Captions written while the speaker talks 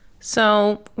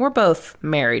So we're both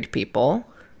married people.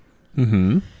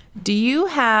 Mm-hmm. Do you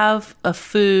have a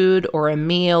food or a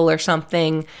meal or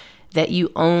something that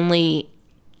you only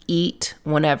eat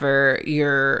whenever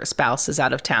your spouse is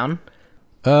out of town?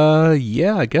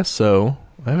 Yeah, I guess so.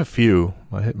 I have a few.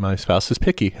 My spouse is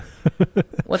picky.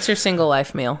 What's your single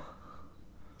life meal?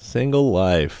 Single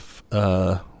life.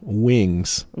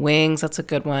 Wings Wings, that's a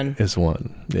good one. is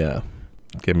one. Yeah.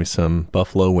 Give me some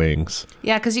buffalo wings.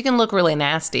 Yeah, because you can look really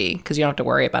nasty because you don't have to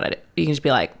worry about it. You can just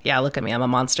be like, yeah, look at me, I'm a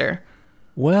monster.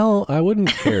 Well, I wouldn't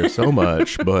care so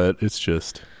much, but it's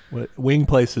just wing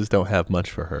places don't have much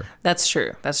for her. That's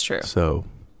true. That's true. So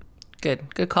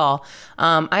Good call.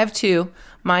 I have two.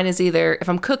 Mine is either, if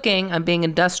I'm cooking, I'm being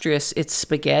industrious, it's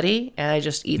spaghetti, and I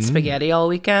just eat spaghetti all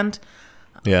weekend.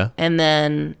 yeah. And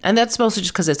that's mostly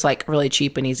just because it's like really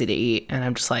cheap and easy to eat, and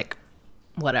I'm just like,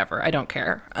 whatever, I don't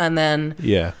care. And then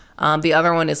Yeah. the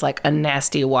other one is like a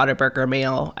nasty Whataburger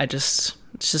meal. It's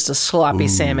just a sloppy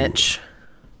sandwich.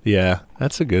 Yeah.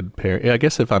 That's a good pair. Yeah, I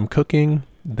guess if I'm cooking,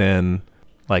 then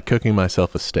like cooking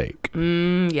myself a steak.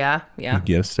 Yeah.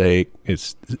 Get a steak.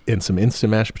 It's in some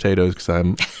instant mashed potatoes because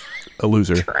I'm a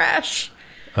loser. Trash.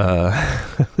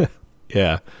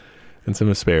 Yeah. And some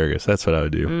asparagus. That's what I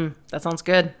would do. That sounds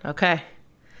good. Okay.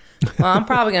 Well, I'm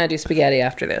probably going to do spaghetti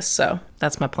after this, so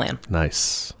that's my plan.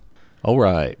 Nice. All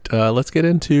right. Let's get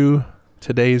into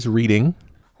today's reading.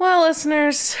 Well,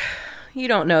 listeners, you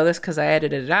don't know this because I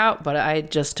edited it out, but I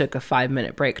just took a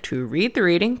 5-minute break to read the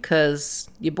reading because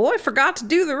your boy forgot to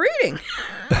do the reading.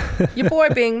 Your boy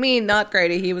being me, not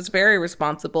Grady. He was very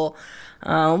responsible.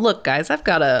 Look, guys, I've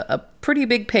got a pretty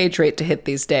big page rate to hit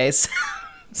these days.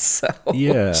 So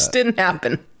Yeah. it just didn't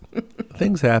happen.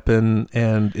 Things happen,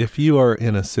 and if you are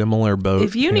in a similar boat,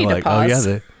 If you you're need to like, pause.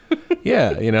 oh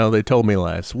yeah, they told me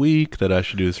last week that I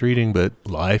should do this reading, but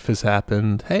life has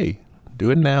happened. Hey, do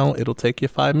it now. It'll take you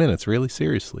 5 minutes, really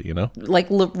seriously, Like,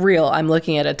 real, I'm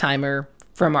looking at a timer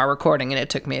from our recording, and it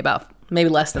took me about maybe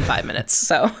less than 5 minutes.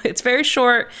 So it's very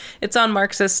short. It's on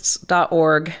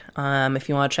Marxists.org if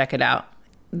you want to check it out.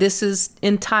 This is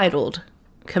entitled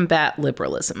Combat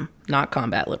Liberalism, not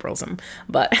Combat Liberalism,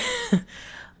 but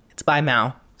it's by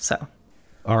Mao. So,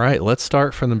 All right, let's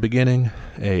start from the beginning.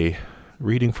 A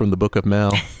reading from the Book of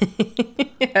Mao.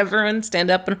 everyone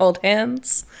stand up and hold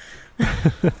hands.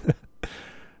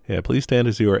 Yeah, please stand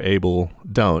as you are able.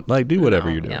 Don't. Do whatever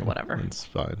No, you're doing. yeah, whatever. It's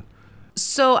fine.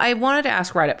 So I wanted to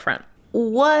ask right up front,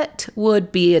 what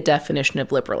would be a definition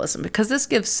of liberalism? Because this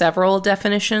gives several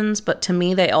definitions, but to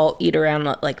me, they all eat around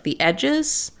like the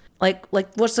edges. Like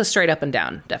what's the straight up and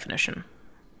down definition?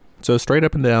 So straight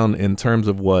up and down, in terms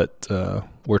of what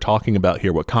we're talking about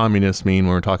here, what communists mean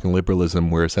when we're talking liberalism,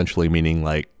 we're essentially meaning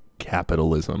like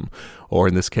capitalism, or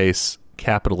in this case,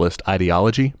 capitalist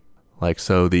ideology.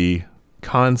 So the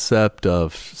concept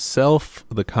of self,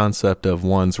 the concept of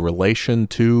one's relation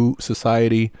to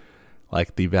society,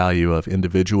 like the value of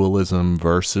individualism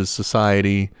versus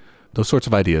society, those sorts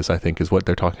of ideas, I think, is what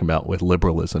they're talking about with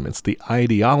liberalism. It's the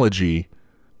ideology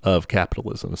of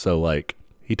capitalism. So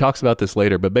he talks about this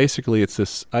later, but basically it's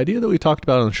this idea that we talked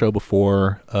about on the show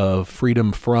before of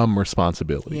freedom from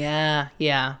responsibility. Yeah.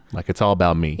 It's all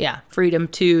about me. Yeah. Freedom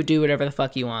to do whatever the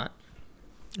fuck you want.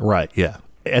 Right, yeah.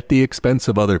 At the expense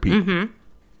of other people,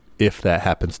 if that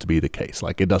happens to be the case.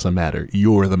 It doesn't matter.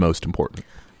 You're the most important.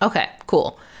 Okay,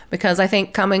 cool. Because I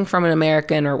think coming from an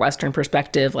American or Western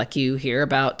perspective, you hear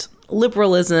about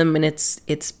liberalism and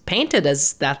it's painted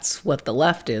as that's what the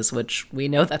left is, which we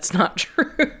know that's not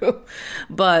true.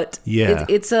 But Yeah.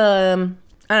 it's I don't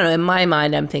know, in my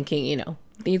mind, I'm thinking,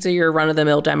 these are your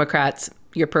run-of-the-mill Democrats.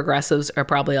 Your progressives are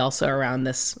probably also around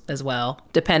this as well,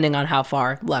 depending on how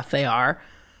far left they are.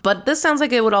 But this sounds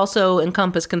like it would also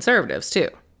encompass conservatives, too.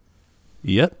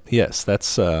 Yep. Yes,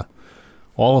 that's all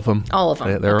of them. All of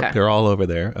them. They're all over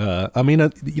there.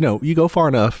 You go far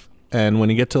enough, and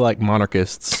when you get to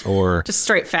monarchists or Just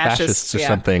straight fascists or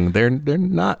something, they're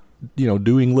not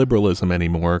doing liberalism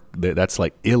anymore. That's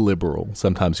illiberal.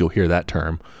 Sometimes you'll hear that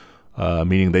term,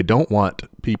 meaning they don't want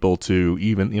people to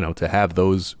even to have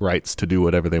those rights to do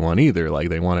whatever they want either.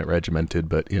 They want it regimented,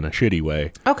 but in a shitty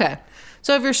way. Okay.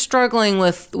 So if you're struggling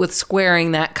with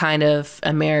squaring that kind of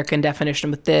American definition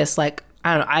with this, I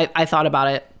don't know, I thought about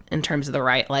it in terms of the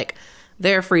right.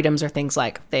 Their freedoms are things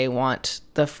like they want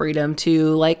the freedom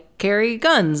to carry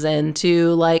guns and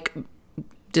to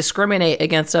discriminate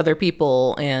against other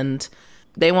people, and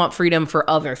they want freedom for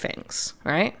other things,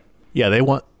 right? Yeah, they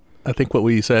want, I think what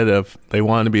we said of they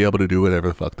want to be able to do whatever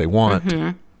the fuck they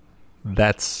want.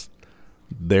 That's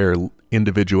their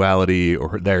individuality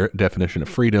or their definition of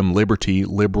freedom, liberty,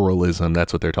 liberalism.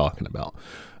 That's what they're talking about.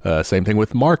 Same thing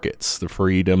with markets, the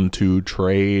freedom to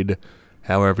trade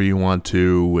however you want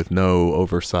to with no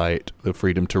oversight, the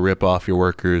freedom to rip off your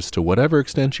workers to whatever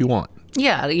extent you want.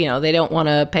 Yeah, they don't want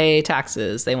to pay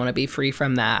taxes. They want to be free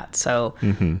from that. So,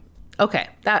 okay,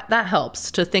 that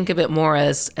helps to think of it more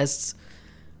as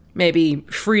maybe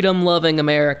freedom-loving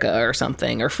America or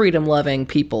something, or freedom-loving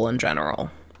people in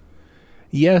general.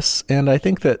 Yes, and I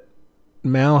think that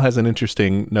Mao has an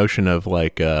interesting notion of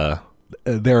like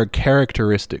there are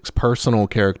characteristics, personal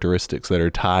characteristics that are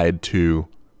tied to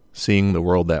seeing the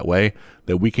world that way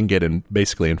that we can get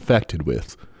basically infected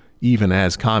with, even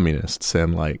as communists,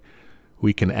 and like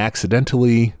we can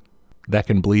accidentally, that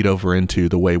can bleed over into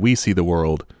the way we see the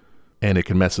world, and it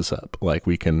can mess us up. Like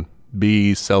we can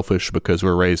be selfish because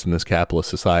we're raised in this capitalist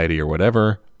society or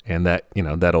whatever, and that,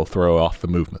 that'll throw off the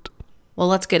movement. Well,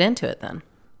 let's get into it then.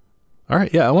 All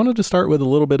right, yeah, I wanted to start with a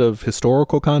little bit of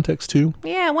historical context too.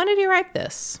 Yeah, when did he write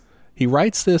this? He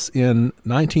writes this in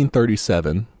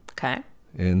 1937. Okay.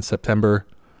 In September,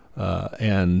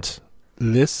 and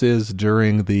this is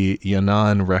during the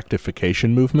Yan'an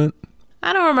rectification movement.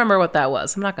 I don't remember what that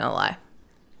was. I'm not going to lie.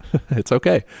 It's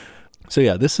okay. So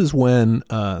yeah, this is when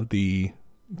the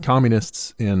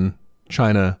communists in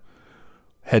China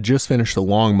had just finished the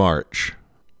Long March.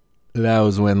 That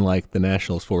was when like the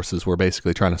nationalist forces were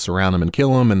basically trying to surround them and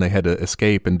kill them, and they had to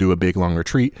escape and do a big long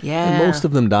retreat. Yeah. And most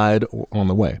of them died on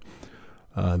the way.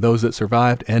 Those that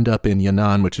survived end up in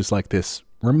Yan'an, which is like this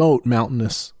remote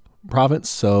mountainous province,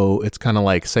 so it's kind of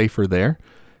like safer there,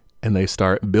 and they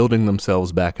start building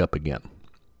themselves back up again.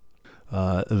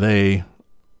 They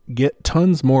get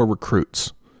tons more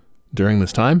recruits during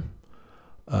this time,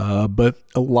 but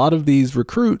a lot of these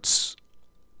recruits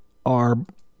are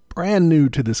brand new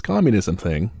to this communism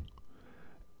thing,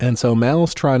 and so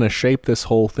Mao's trying to shape this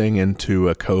whole thing into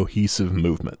a cohesive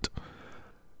movement.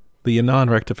 The Yan'an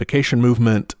rectification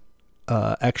movement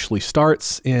actually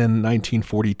starts in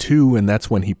 1942, and that's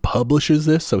when he publishes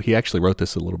this. So he actually wrote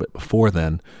this a little bit before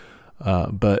then,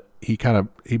 but he kind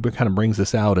of brings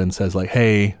this out and says like,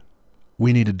 "Hey,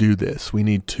 we need to do this. We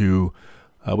need to."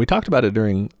 We talked about it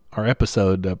during our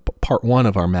episode, part 1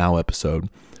 of our Mao episode.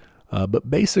 But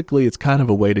basically, it's kind of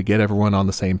a way to get everyone on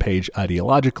the same page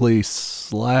ideologically,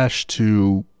 /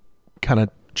 to kind of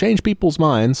change people's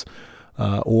minds.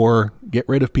 Or get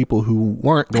rid of people who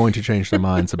weren't going to change their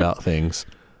minds about things.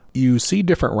 You see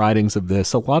different writings of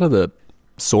this. A lot of the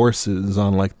sources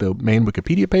on like the main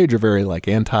Wikipedia page are very like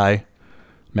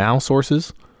anti-Mao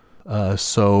sources.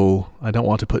 So I don't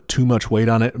want to put too much weight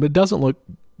on it. But it doesn't look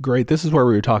great. This is where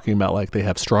we were talking about like they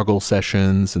have struggle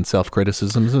sessions and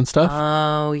self-criticisms and stuff.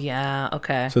 Oh, yeah.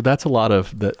 Okay. So that's a lot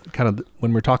of the kind of,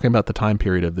 when we're talking about the time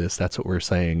period of this, that's what we're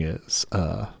saying is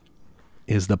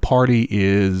the party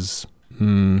is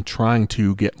trying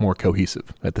to get more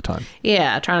cohesive at the time.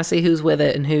 Yeah, trying to see who's with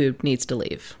it and who needs to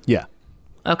leave. Yeah.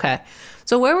 Okay.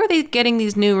 So where were they getting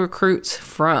these new recruits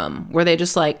from? Were they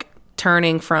just like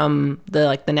turning from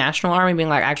the National Army being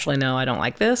like, actually, no, I don't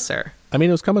like this? Or I mean,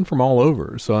 it was coming from all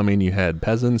over. So, I mean, you had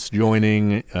peasants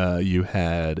joining, you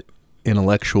had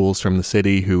intellectuals from the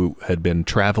city who had been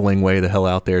traveling way the hell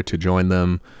out there to join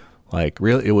them. Like,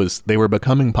 really, they were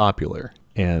becoming popular.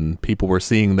 And people were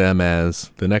seeing them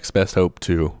as the next best hope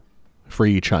to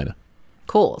free China.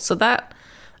 Cool. So that,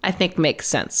 I think, makes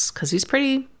sense because he's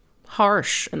pretty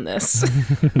harsh in this.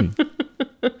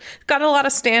 Got a lot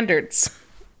of standards.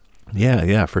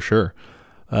 Yeah, for sure.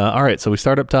 All right, so we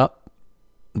start up top.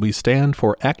 We stand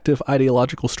for active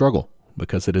ideological struggle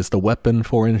because it is the weapon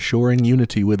for ensuring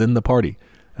unity within the party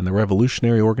and the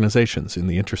revolutionary organizations in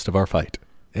the interest of our fight.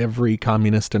 Every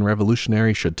communist and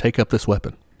revolutionary should take up this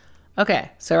weapon.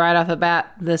 Okay, so right off the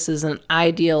bat, this is an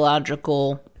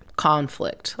ideological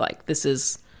conflict. Like, this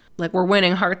is, like, we're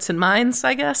winning hearts and minds,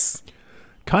 I guess?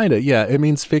 Kind of, yeah. It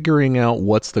means figuring out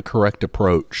what's the correct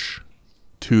approach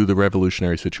to the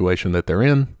revolutionary situation that they're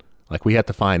in. Like, we have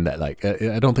to find that. Like,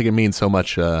 I don't think it means so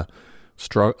much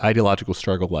ideological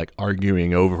struggle, like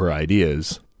arguing over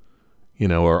ideas,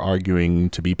 or arguing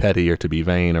to be petty or to be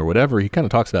vain or whatever. He kind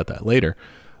of talks about that later.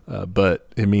 But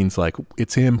it means, like,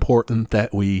 it's important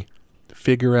that we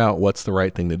figure out what's the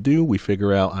right thing to do. We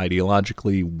figure out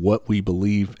ideologically what we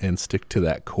believe and stick to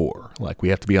that core. Like, we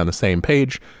have to be on the same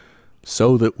page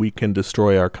so that we can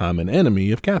destroy our common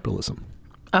enemy of capitalism.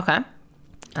 Okay.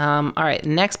 All right.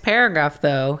 Next paragraph,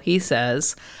 though, he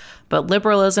says, but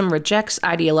liberalism rejects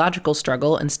ideological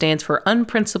struggle and stands for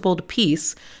unprincipled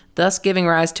peace, thus giving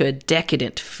rise to a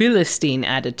decadent Philistine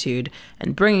attitude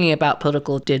and bringing about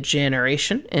political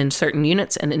degeneration in certain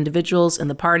units and individuals in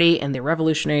the party and the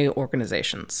revolutionary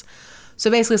organizations. So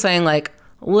basically saying, like,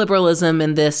 liberalism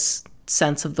in this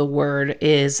sense of the word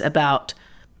is about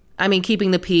I mean,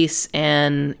 keeping the peace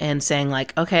and saying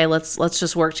like, okay, let's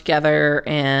just work together,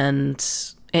 and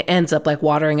it ends up like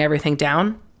watering everything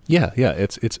down. Yeah,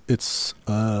 it's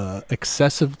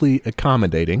excessively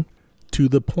accommodating to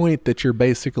the point that you're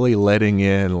basically letting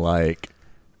in like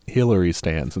Hillary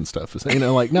stands and stuff. You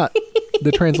know, like not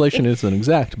the translation isn't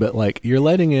exact, but like you're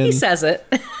letting in. He says it.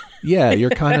 Yeah, you're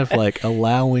kind of like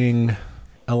allowing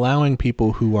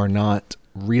people who are not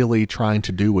really trying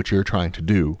to do what you're trying to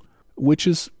do, which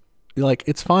is like,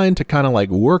 it's fine to kind of like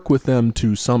work with them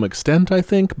to some extent, I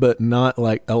think, but not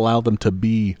like allow them to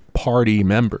be party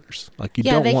members. Like you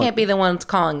don't they want, can't be the ones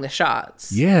calling the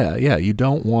shots. Yeah, you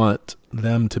don't want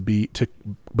them to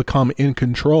become in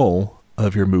control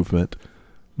of your movement,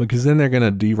 because then they're going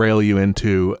to derail you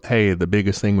into, hey, the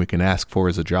biggest thing we can ask for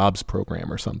is a jobs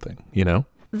program or something, you know?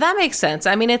 That makes sense.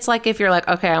 I mean, it's like if you're like,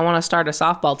 okay, I want to start a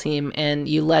softball team, and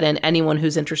you let in anyone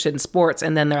who's interested in sports,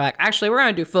 and then they're like, actually, we're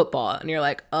going to do football. And you're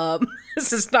like,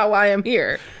 this is not why I'm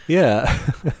here. Yeah.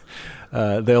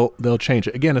 They'll change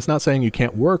it. Again, it's not saying you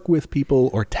can't work with people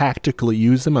or tactically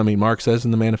use them. I mean, Mark says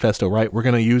in the manifesto, right, we're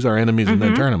going to use our enemies and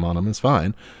then turn them on them. It's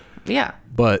fine. Yeah.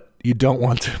 But you don't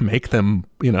want to make them,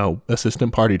 you know,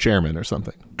 assistant party chairman or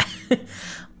something.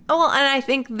 Well, and I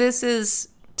think this is,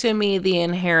 to me, the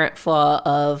inherent flaw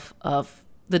of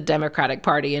the Democratic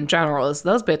Party in general is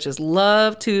those bitches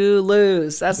love to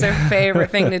lose. That's their favorite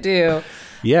thing to do.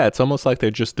 Yeah, it's almost like they're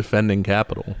just defending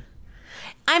capital.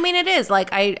 I mean, it is. Like,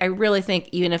 I really think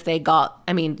even if they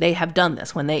they have done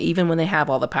this when they have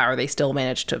all the power, they still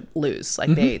manage to lose.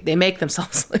 Like, they make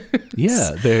themselves lose.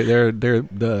 Yeah, they're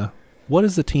the, what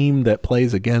is the team that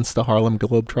plays against the Harlem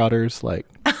Globetrotters? Like,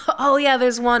 oh yeah,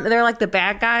 there's one. They're like the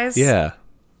bad guys. Yeah.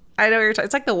 I know what you're talking.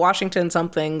 It's like the Washington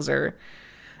somethings, or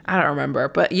I don't remember.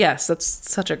 But yes, that's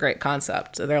such a great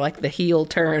concept. They're like the heel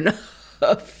turn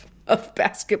of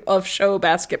show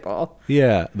basketball.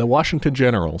 Yeah, the Washington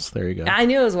Generals. There you go. I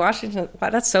knew it was Washington.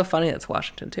 Wow, that's so funny. It's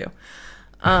Washington too.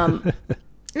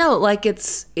 No, like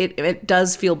it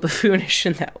does feel buffoonish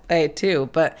in that way too.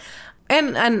 But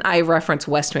and I reference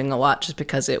West Wing a lot just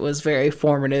because it was very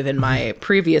formative in my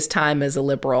previous time as a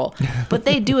liberal. But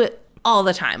they do it all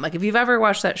the time. Like, if you've ever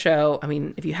watched that show, I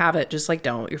mean, if you haven't, just like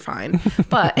don't, you're fine.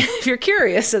 But if you're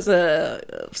curious, as a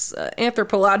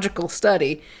anthropological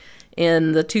study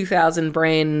in the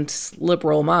 2000-brained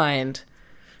liberal mind,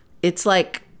 it's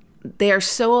like they are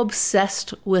so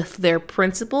obsessed with their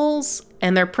principles,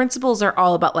 and their principles are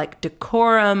all about like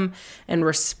decorum and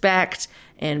respect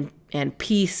and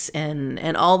peace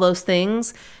and all those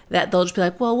things, that they'll just be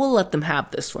like, well, we'll let them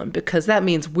have this one because that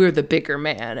means we're the bigger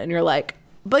man. And you're like,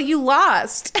 but you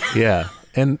lost. Yeah.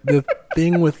 And the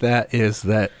thing with that is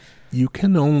that you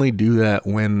can only do that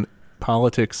when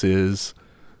politics is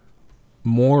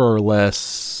more or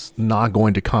less not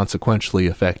going to consequentially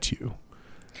affect you.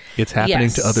 It's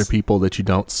happening to other people that you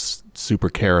don't super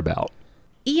care about.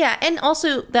 Yeah. And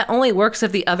also that only works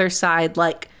if the other side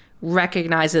like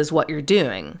recognizes what you're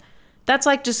doing. That's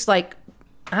like just like,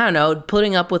 I don't know,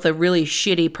 putting up with a really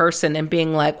shitty person and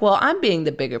being like, well, I'm being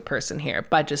the bigger person here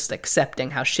by just accepting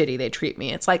how shitty they treat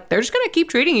me. It's like, they're just going to keep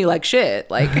treating you like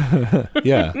shit. Like,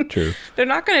 yeah, true. They're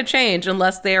not going to change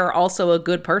unless they are also a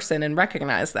good person and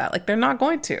recognize that. Like, they're not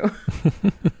going to.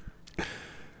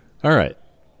 All right.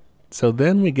 So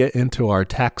then we get into our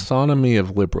taxonomy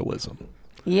of liberalism.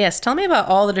 Yes. Tell me about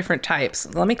all the different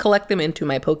types. Let me collect them into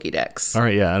my Pokédex. All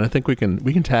right. Yeah. And I think we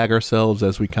can tag ourselves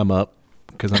as we come up,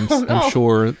 because I'm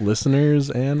sure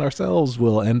listeners and ourselves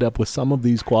will end up with some of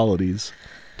these qualities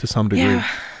to some degree. Yeah,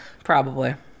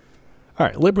 probably. All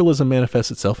right. Liberalism manifests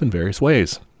itself in various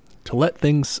ways. To let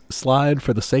things slide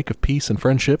for the sake of peace and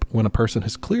friendship when a person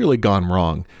has clearly gone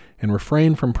wrong, and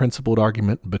refrain from principled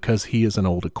argument because he is an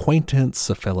old acquaintance,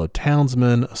 a fellow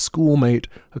townsman, a schoolmate,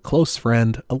 a close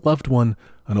friend, a loved one,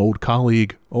 an old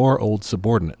colleague, or old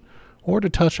subordinate. Or to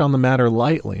touch on the matter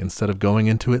lightly instead of going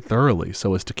into it thoroughly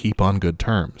so as to keep on good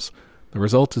terms. The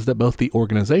result is that both the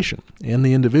organization and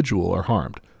the individual are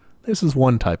harmed. This is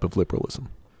one type of liberalism.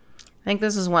 I think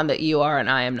this is one that you are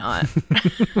and I am not.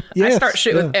 Yes, I start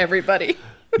shit with everybody.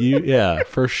 Yeah,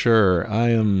 for sure. I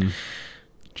am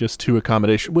just too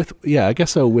accommodation with, I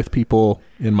guess so, with people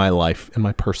in my life, in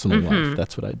my personal life.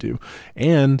 That's what I do.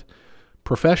 And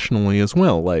professionally as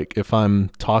well. Like, if I'm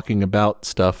talking about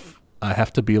stuff, I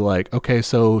have to be like, okay,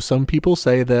 so some people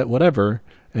say that whatever,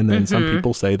 and then some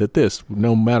people say that this,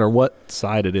 no matter what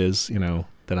side it is,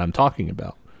 that I'm talking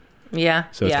about. Yeah.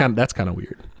 So it's that's kind of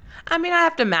weird. I mean, I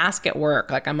have to mask at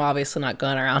work. Like, I'm obviously not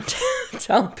going around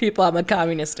telling people I'm a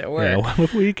communist at work. Yeah, what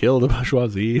if we killed the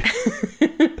bourgeoisie?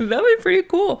 That'd be pretty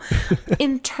cool.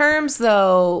 In terms,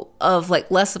 though, of like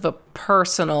less of a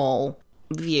personal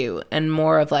view and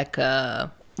more of like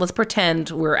a, let's pretend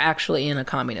we're actually in a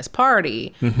communist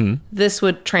party, this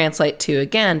would translate to,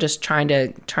 again, just trying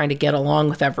to get along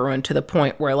with everyone to the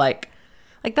point where like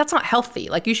that's not healthy.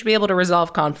 Like, you should be able to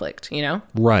resolve conflict, you know?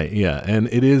 Right, yeah. And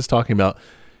it is talking about,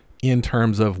 in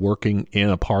terms of working in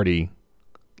a party,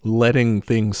 letting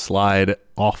things slide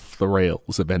off the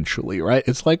rails eventually, right?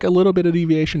 It's like a little bit of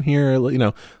deviation here, you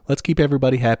know, let's keep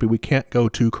everybody happy. We can't go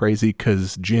too crazy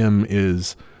because Jim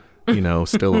is, you know,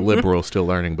 still a liberal, still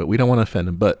learning, but we don't want to offend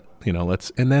him. But, you know,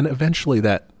 and then eventually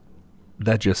that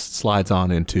just slides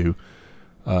on into,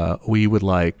 we would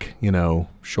like, you know,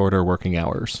 shorter working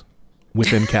hours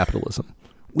within capitalism,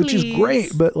 which is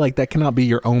great, but like that cannot be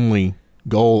your only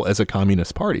goal as a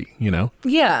communist party, you know?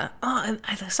 Yeah. Oh,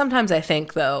 and sometimes I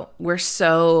think, though,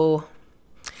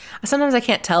 sometimes I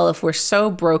can't tell if we're so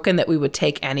broken that we would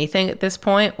take anything at this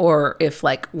point, or if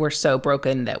like we're so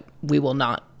broken that we will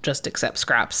not just accept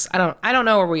scraps. I don't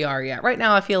know where we are yet. Right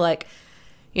now, I feel like,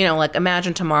 you know, like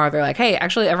imagine tomorrow they're like, hey,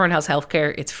 actually everyone has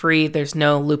healthcare. It's free. There's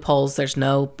no loopholes. There's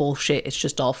no bullshit. It's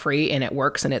just all free and it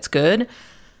works and it's good.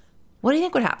 What do you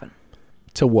think would happen?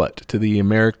 To what? To the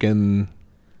American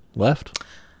left?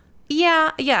 Yeah.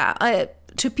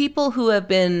 To people who have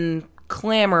been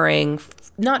clamoring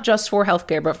not just for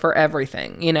healthcare, but for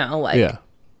everything, you know, like, yeah.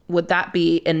 Would that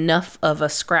be enough of a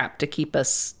scrap to keep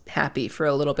us happy for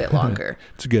a little bit longer?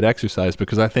 It's a good exercise,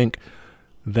 because I think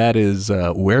that is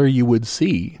where you would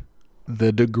see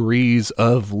the degrees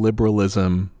of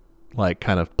liberalism like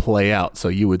kind of play out. So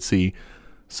you would see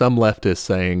some leftists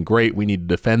saying, great, we need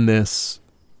to defend this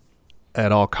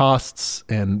at all costs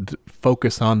and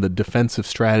focus on the defensive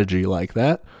strategy like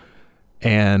that.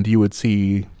 And you would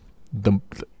see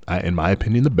in my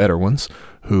opinion, the better ones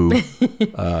who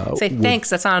say thanks,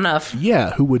 that's not enough.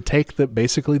 Yeah, who would take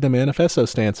basically the manifesto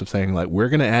stance of saying like, we're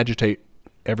going to agitate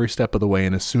every step of the way,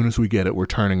 and as soon as we get it, we're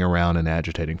turning around and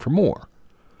agitating for more.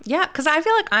 Yeah, because I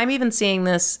feel like I'm even seeing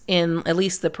this in at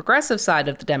least the progressive side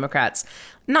of the Democrats,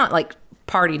 not like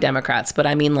party Democrats, but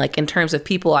I mean like in terms of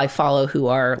people I follow who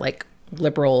are like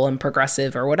liberal and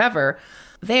progressive or whatever.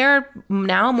 They're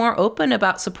now more open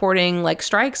about supporting like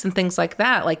strikes and things like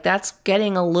that. Like that's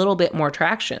getting a little bit more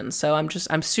traction. So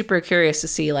I'm super curious to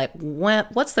see like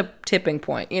what's the tipping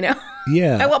point, you know?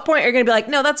 Yeah. At what point are you going to be like,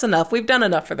 no, that's enough. We've done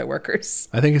enough for the workers.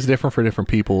 I think it's different for different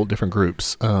people, different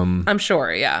groups. I'm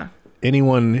sure. Yeah.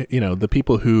 Anyone, you know, the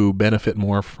people who benefit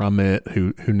more from it,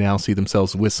 who now see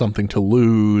themselves with something to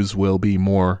lose, will be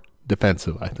more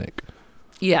defensive, I think.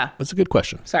 Yeah. That's a good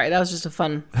question. Sorry, that was just a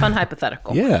fun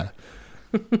hypothetical. Yeah.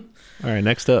 All right,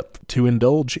 next up, to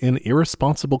indulge in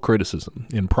irresponsible criticism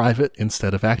in private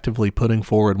instead of actively putting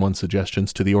forward one's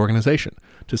suggestions to the organization,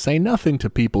 to say nothing to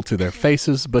people to their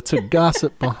faces, but to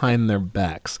gossip behind their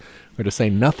backs, or to say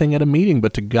nothing at a meeting,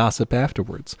 but to gossip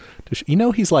afterwards. You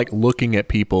know, he's like looking at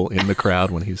people in the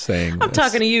crowd when he's saying I'm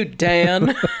talking to you,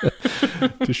 Dan.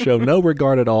 To show no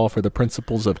regard at all for the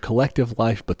principles of collective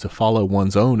life, but to follow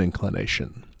one's own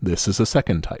inclination. This is a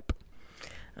second type.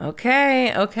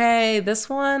 Okay. This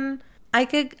one, I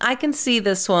can see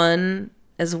this one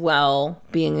as well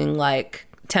being like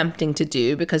tempting to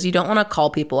do, because you don't want to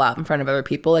call people out in front of other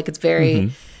people. Like it's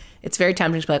very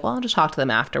tempting to be like, well, I'll just talk to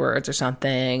them afterwards or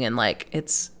something. And like,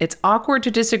 it's awkward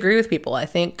to disagree with people. I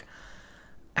think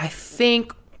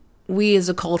we as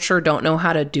a culture don't know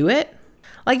how to do it.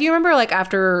 Like, you remember like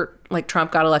after like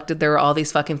Trump got elected, there were all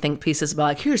these fucking think pieces about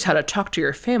like, here's how to talk to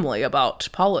your family about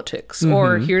politics,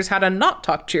 or here's how to not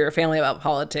talk to your family about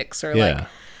politics, or like,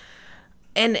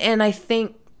 and I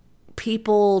think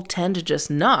people tend to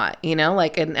just not, you know,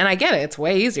 like, and I get it. It's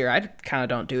way easier. I kind of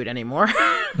don't do it anymore.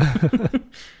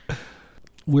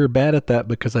 We're bad at that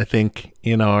because I think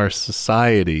in our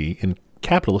society, in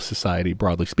capitalist society,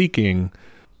 broadly speaking,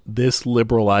 this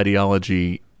liberal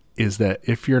ideology is that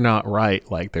if you're not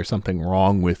right, like there's something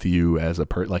wrong with you as a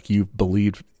like you've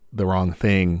believed the wrong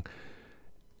thing.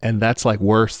 And that's like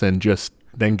worse than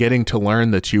getting to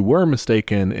learn that you were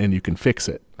mistaken and you can fix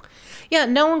it. Yeah,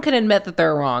 no one can admit that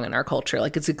they're wrong in our culture.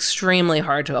 Like, it's extremely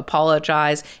hard to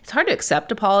apologize. It's hard to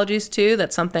accept apologies, too.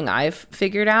 That's something I've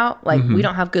figured out. Like, we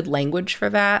don't have good language for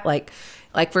that. Like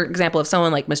for example, if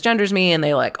someone, like, misgenders me and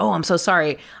they're like, oh, I'm so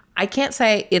sorry, I can't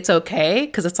say it's okay,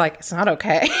 because it's like, it's not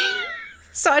okay.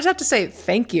 So I just have to say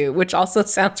thank you, which also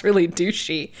sounds really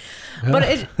douchey.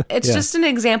 But it's just an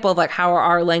example of like how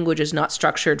our language is not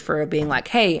structured for being like,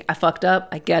 hey, I fucked up.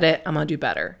 I get it. I'm going to do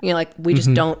better. You know, like we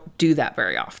just don't do that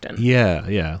very often.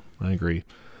 Yeah, I agree.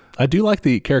 I do like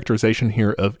the characterization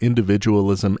here of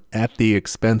individualism at the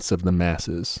expense of the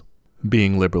masses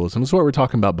being liberalism. It's what we were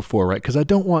talking about before, right? Because I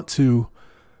don't want to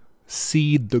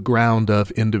cede the ground of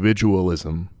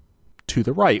individualism to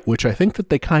the right, which I think that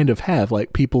they kind of have.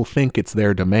 Like, people think it's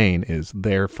their domain, is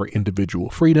there for individual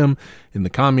freedom. In the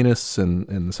communists and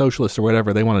the socialists or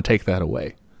whatever, they want to take that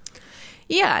away.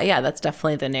 Yeah, that's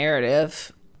definitely the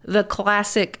narrative. The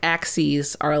classic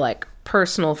axes are like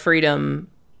personal freedom,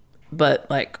 but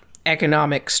like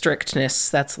economic strictness,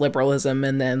 that's liberalism,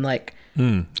 and then like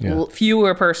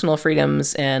fewer personal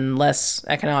freedoms and less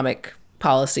economic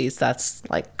policies, that's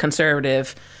like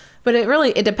conservative. But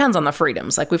it depends on the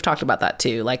freedoms. Like, we've talked about that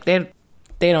too. Like, they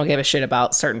don't give a shit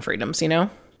about certain freedoms, you know?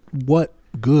 What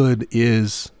good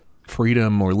is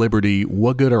freedom or liberty?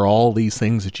 What good are all these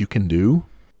things that you can do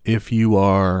if you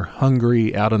are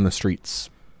hungry out on the streets?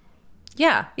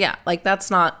 Yeah. Like, that's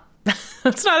not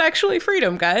actually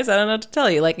freedom, guys. I don't know what to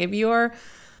tell you. Like, if you're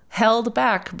held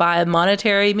back by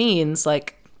monetary means,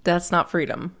 like, that's not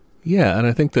freedom. Yeah, and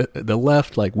I think that the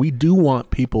left, like, we do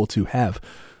want people to have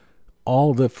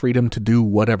all the freedom to do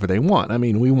whatever they want. I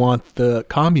mean, we want the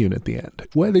commune at the end.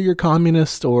 Whether you're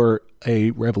communist or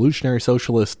a revolutionary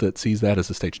socialist that sees that as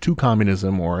a stage 2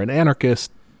 communism, or an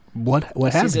anarchist, what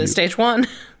have you. Stage 1.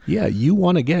 Yeah, you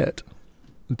want to get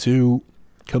to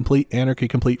complete anarchy,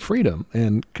 complete freedom,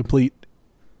 and complete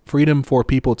freedom for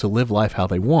people to live life how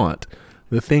they want.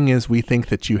 The thing is, we think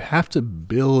that you have to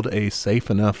build a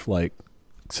safe enough, like,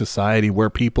 society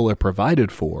where people are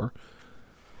provided for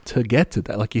to get to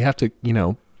that. Like, you have to,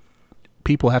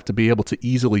 people have to be able to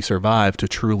easily survive to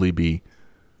truly be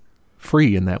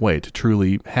free in that way, to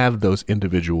truly have those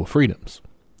individual freedoms.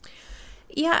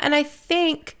 Yeah, and I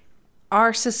think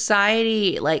our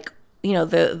society, like,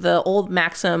 the old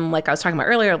maxim, like I was talking about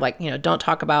earlier, like, don't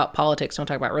talk about politics, don't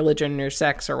talk about religion or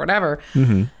sex or whatever.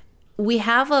 Mm-hmm. We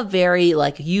have a very,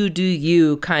 like, you do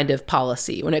you kind of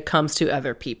policy when it comes to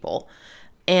other people.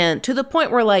 And to the point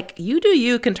where, like, you do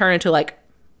you can turn into, like,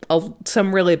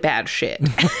 some really bad shit.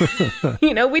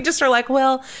 We just are like,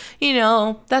 well,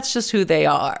 that's just who they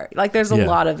are. Like, there's a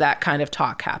lot of that kind of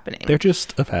talk happening. They're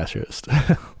just a fascist.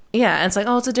 Yeah, and it's like,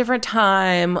 oh, it's a different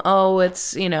time. Oh,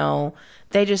 it's,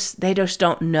 they just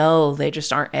don't know. They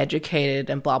just aren't educated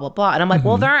and blah, blah, blah. And I'm like,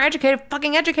 well, if they aren't educated,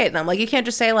 fucking educate them. Like, you can't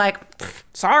just say, like,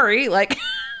 sorry. Like,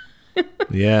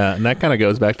 yeah, and that kind of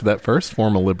goes back to that first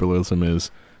form of liberalism,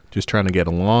 is just trying to get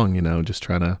along, just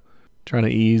trying to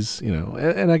ease,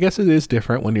 and I guess it is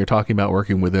different when you're talking about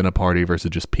working within a party versus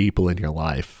just people in your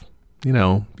life. You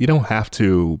don't have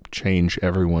to change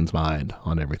everyone's mind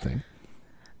on everything.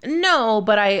 No,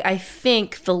 but I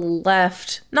think the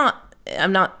left,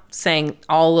 I'm not saying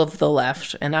all of the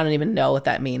left, and I don't even know what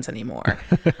that means anymore.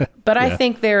 But I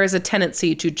think there is a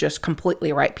tendency to just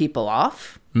completely write people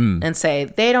off and say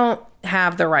they don't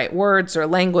have the right words or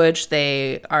language.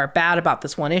 They are bad about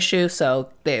this one issue, so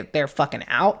they're fucking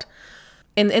out.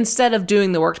 And instead of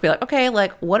doing the work to be like, okay,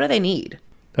 like, what do they need?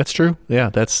 That's true. Yeah,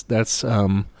 that's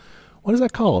what is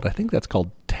that called? I think that's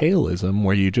called tailism,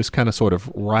 where you just kind of sort of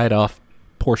write off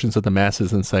portions of the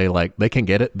masses and say, like, they can't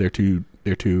get it, they're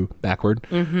too backward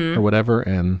or whatever,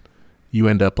 and you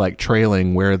end up, like,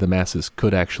 trailing where the masses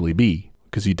could actually be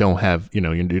because you don't have you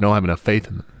don't have enough faith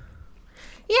in them.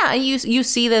 Yeah, and you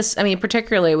see this, I mean,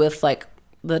 particularly with, like,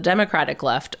 the Democratic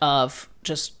left, of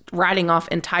just writing off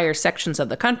entire sections of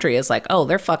the country as like, oh,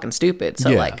 they're fucking stupid, so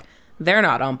like, they're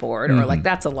not on board, or like,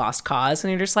 that's a lost cause,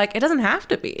 and you're just like, it doesn't have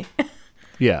to be.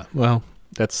 Yeah, well,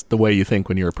 that's the way you think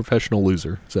when you're a professional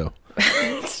loser, so.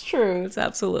 It's true. It's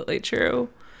absolutely true.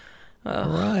 All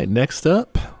right, next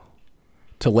up,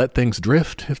 to let things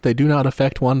drift if they do not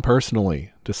affect one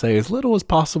personally, to say as little as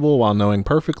possible while knowing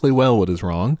perfectly well what is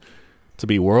wrong, to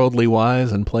be worldly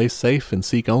wise and play safe and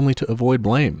seek only to avoid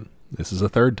blame. This is a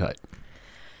third type.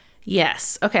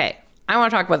 Yes. Okay. I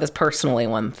want to talk about this personally,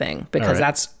 one thing, because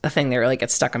that's a thing that really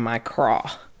gets stuck in my craw.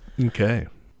 Okay.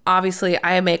 Obviously,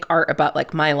 I make art about,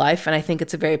 like, my life, and I think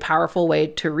it's a very powerful way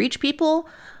to reach people.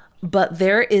 But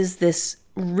there is this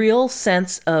real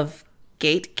sense of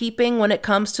gatekeeping when it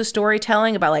comes to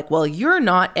storytelling about, like, well, you're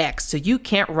not X, so you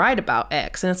can't write about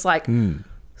X. And it's like,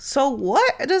 so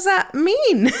what does that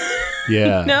mean?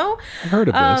 Yeah. I've heard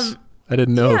of this. I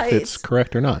didn't know if it's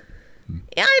correct or not.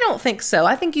 Yeah, I don't think so.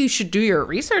 I think you should do your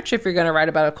research if you're going to write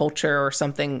about a culture or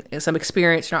something, some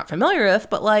experience you're not familiar with.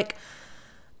 But, like,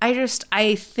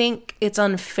 I think it's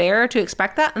unfair to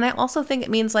expect that. And I also think it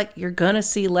means, like, you're going to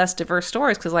see less diverse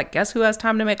stories because, like, guess who has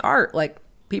time to make art? Like,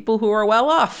 people who are well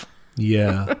off.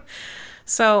 Yeah.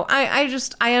 So I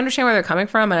understand where they're coming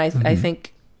from. And I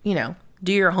think,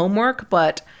 do your homework.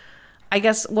 But I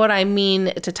guess what I mean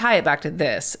to tie it back to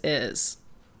this is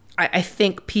I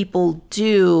think people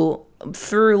do,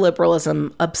 through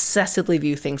liberalism, obsessively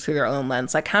view things through their own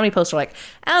lens. Like, how many posts are like,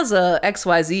 as a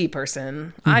XYZ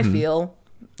person, I feel,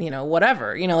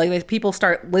 whatever. Like people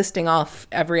start listing off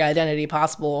every identity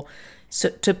possible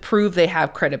to prove they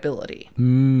have credibility.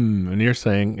 And you're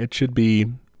saying it should be,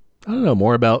 I don't know,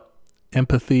 more about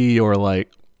empathy or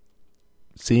like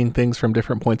seeing things from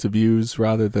different points of views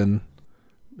rather than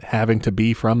having to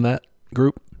be from that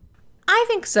group? I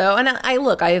think so. And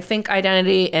I think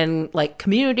identity and like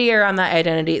community around that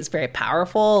identity is very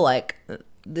powerful. Like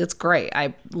it's great.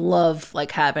 I love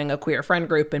like having a queer friend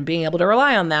group and being able to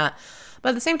rely on that. But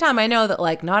at the same time, I know that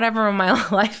like not everyone in my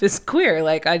life is queer.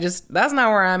 Like that's not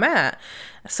where I'm at.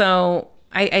 So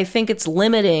I think it's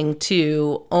limiting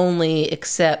to only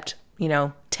accept,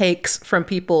 takes from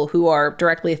people who are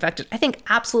directly affected. I think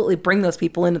absolutely bring those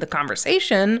people into the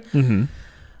conversation. Mm-hmm.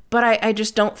 But I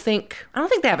just don't think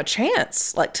they have a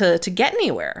chance like to get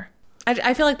anywhere.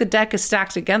 I feel like the deck is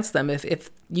stacked against them if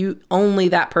you only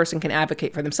that person can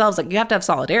advocate for themselves. Like you have to have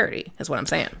solidarity is what I'm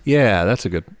saying. Yeah, that's a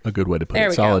good way to put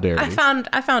it. Solidarity. I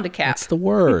found a cap. That's the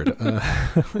word.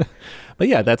 But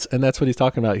yeah, that's what he's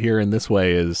talking about here in this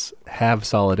way is have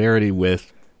solidarity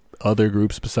with other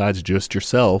groups besides just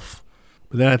yourself.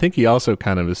 But then I think he also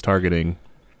kind of is targeting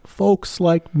folks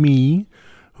like me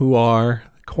who are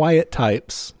quiet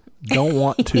types, don't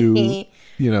want to,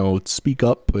 speak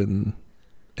up and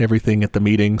everything at the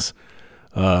meetings,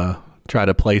 try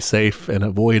to play safe and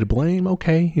avoid blame.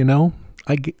 Okay,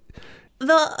 I get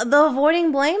the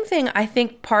avoiding blame thing. I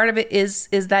think part of it is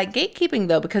that gatekeeping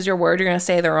though, because you're worried you're going to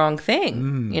say the wrong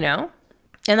thing,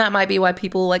 and that might be why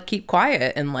people like keep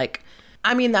quiet and like.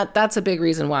 I mean, that's a big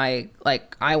reason why,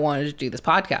 like, I wanted to do this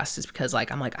podcast is because,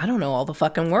 like, I'm like, I don't know all the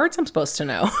fucking words I'm supposed to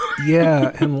know.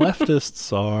 Yeah, and online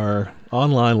leftists are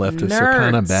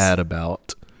kind of bad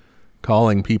about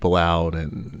calling people out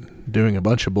and doing a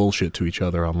bunch of bullshit to each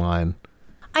other online.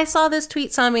 I saw this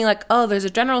tweet something like, oh, there's a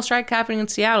general strike happening in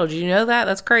Seattle. Did you know that?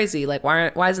 That's crazy. Like,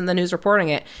 why isn't the news reporting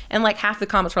it? And like half the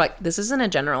comments were like, this isn't a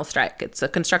general strike. It's a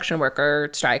construction worker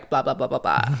strike, blah, blah, blah, blah,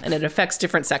 blah. And it affects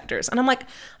different sectors. And I'm like, all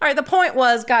right, the point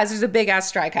was, guys, there's a big ass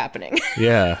strike happening.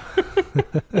 Yeah.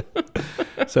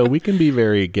 So we can be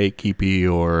very gatekeepy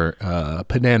or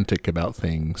pedantic about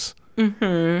things.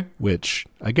 Mm-hmm. Which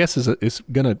I guess is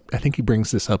gonna, I think he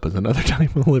brings this up as another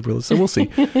type of liberalism. So we'll see.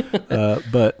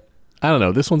 But I don't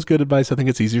know. This one's good advice. I think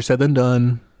it's easier said than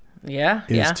done. Yeah.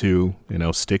 Is to,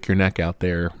 stick your neck out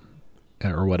there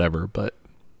or whatever. But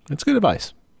it's good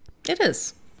advice. It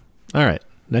is. All right.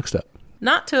 Next up.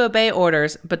 Not to obey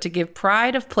orders, but to give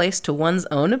pride of place to one's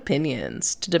own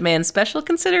opinions. To demand special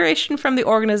consideration from the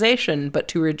organization, but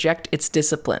to reject its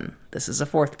discipline. This is a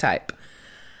fourth type.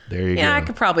 There you go. Yeah, I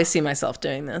could probably see myself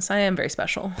doing this. I am very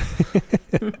special.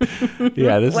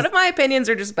 Yeah. What if my opinions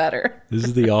are just better? This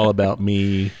is the all about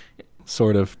me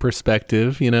sort of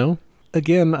perspective,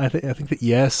 Again, I think that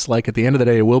yes, like at the end of the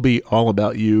day, it will be all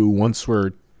about you once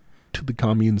we're to the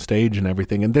commune stage and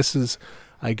everything. And this is,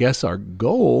 I guess, our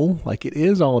goal. Like it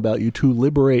is all about you to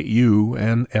liberate you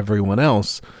and everyone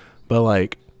else. But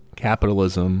like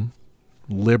capitalism,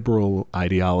 liberal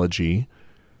ideology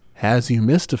has you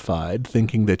mystified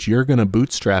thinking that you're going to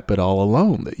bootstrap it all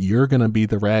alone, that you're going to be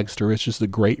the rags to riches, the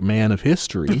great man of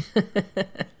history.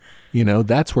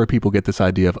 That's where people get this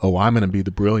idea of, oh, I'm going to be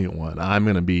the brilliant one. I'm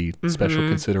going to be special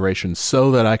consideration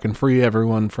so that I can free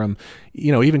everyone from,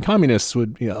 even communists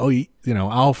would,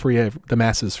 I'll free the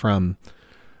masses from,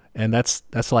 and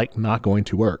that's like not going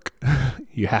to work.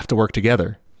 You have to work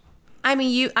together. I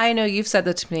mean, I know you've said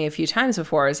that to me a few times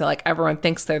before, is that like everyone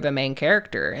thinks they're the main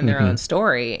character in their own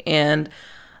story. And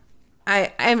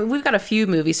we've got a few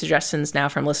movie suggestions now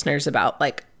from listeners about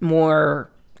like more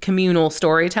communal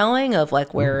storytelling of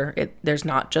like where there's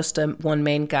not just one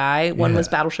main guy. One was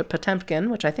Battleship Potemkin,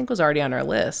 which I think was already on our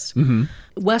list. Mm-hmm.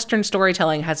 Western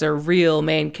storytelling has a real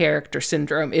main character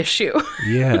syndrome issue.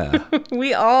 Yeah.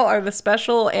 We all are the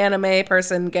special anime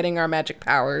person getting our magic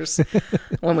powers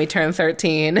when we turn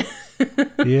 13.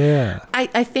 Yeah.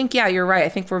 I think, yeah, you're right. I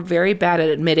think we're very bad at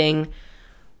admitting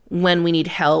when we need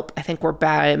help. I think we're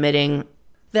bad at admitting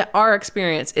that our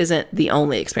experience isn't the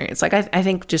only experience. Like, I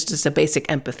think just as a basic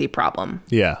empathy problem.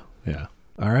 Yeah, yeah.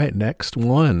 All right, next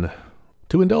one.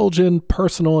 To indulge in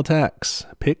personal attacks,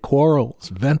 pick quarrels,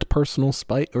 vent personal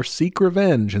spite, or seek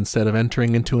revenge instead of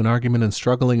entering into an argument and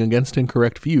struggling against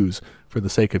incorrect views for the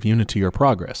sake of unity or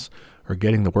progress, or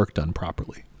getting the work done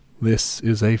properly. This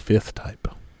is a fifth type.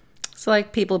 So,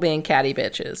 like, people being catty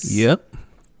bitches. Yep.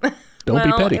 Don't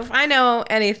be petty. If I know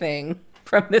anything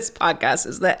from this podcast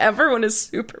is that everyone is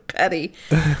super petty.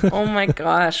 Oh my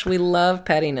gosh, we love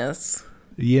pettiness.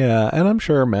 Yeah, and I'm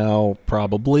sure Mal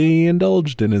probably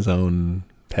indulged in his own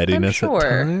pettiness at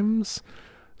times.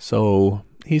 So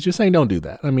he's just saying don't do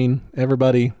that. I mean,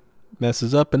 everybody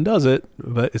messes up and does it,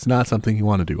 but it's not something you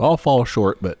want to do. I'll fall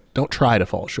short, but don't try to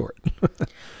fall short.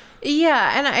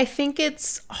 Yeah, and I think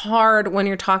it's hard when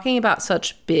you're talking about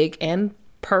such big and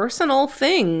personal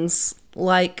things.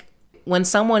 Like, when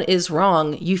someone is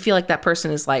wrong, you feel like that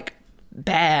person is, like,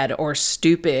 bad or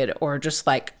stupid or just,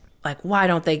 like why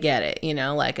don't they get it, you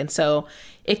know? Like, and so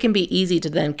it can be easy to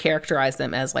then characterize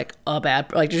them as, like, a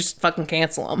bad, like, just fucking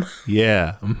cancel them.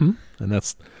 Yeah, and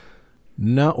that's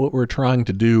not what we're trying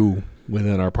to do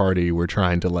within our party. We're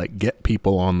trying to, like, get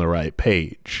people on the right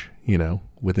page, you know,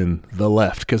 within the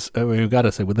left. Because we've got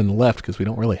to say within the left, because we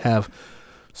don't really have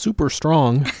super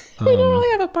strong. We don't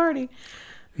really have a party.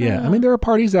 Yeah, I mean, there are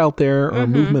parties out there or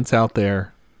movements out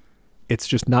there. It's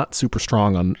just not super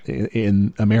strong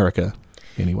in America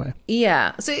anyway.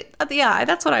 Yeah. So, yeah,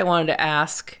 that's what I wanted to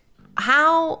ask.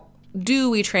 How do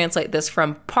we translate this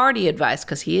from party advice?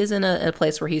 Because he is in a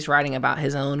place where he's writing about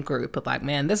his own group of like,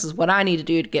 man, this is what I need to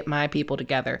do to get my people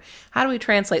together. How do we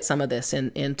translate some of this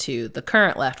into the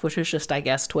current left, which is just, I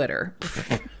guess, Twitter?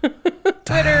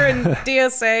 Twitter and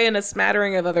DSA and a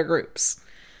smattering of other groups.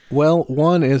 Well,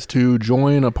 one is to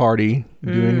join a party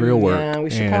doing real work. Yeah, we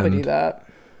should probably do that.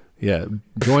 Yeah,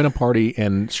 join a party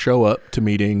and show up to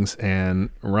meetings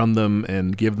and run them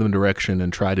and give them direction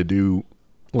and try to do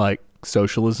like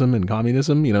socialism and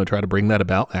communism, you know, try to bring that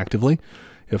about actively.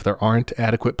 If there aren't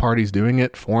adequate parties doing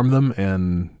it, form them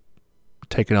and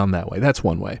take it on that way. That's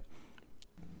one way.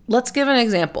 Let's give an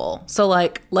example. So,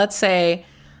 like, let's say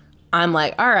I'm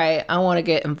like, all right, I want to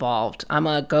get involved. I'm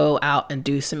going to go out and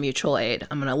do some mutual aid.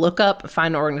 I'm going to look up and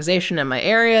find an organization in my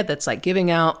area that's like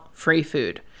giving out free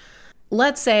food.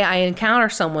 Let's say I encounter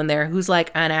someone there who's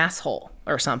like an asshole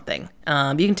or something.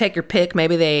 You can take your pick.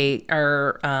 Maybe they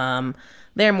are,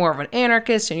 they're more of an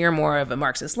anarchist and you're more of a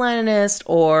Marxist-Leninist.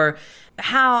 Or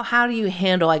how do you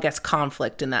handle, I guess,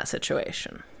 conflict in that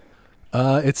situation?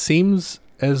 It seems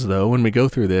as though when we go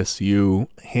through this, you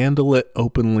handle it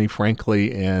openly,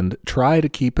 frankly, and try to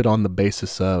keep it on the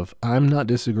basis of, I'm not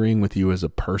disagreeing with you as a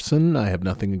person. I have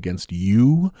nothing against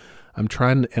you. I'm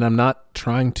not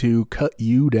trying to cut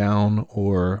you down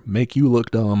or make you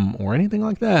look dumb or anything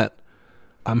like that.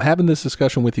 I'm having this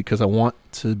discussion with you because I want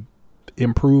to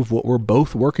improve what we're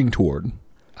both working toward.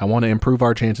 I want to improve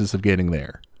our chances of getting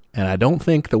there. And I don't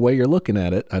think the way you're looking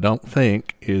at it,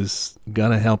 is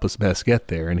going to help us best get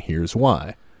there. And here's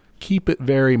why. Keep it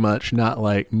very much not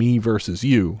like me versus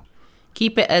you.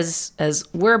 Keep it as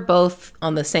we're both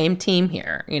on the same team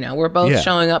here. You know, we're both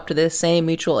showing up to this same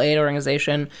mutual aid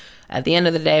organization. At the end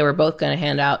of the day, we're both going to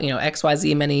hand out,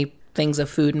 XYZ many things of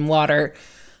food and water.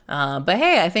 But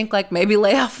hey, I think like maybe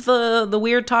lay off the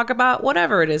weird talk about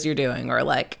whatever it is you're doing. Or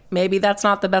like maybe that's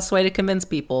not the best way to convince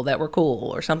people that we're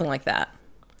cool or something like that.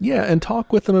 Yeah, and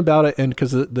talk with them about it, and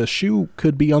because the shoe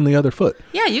could be on the other foot.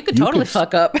 Yeah, you could totally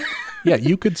fuck up. Yeah,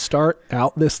 you could start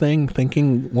out this thing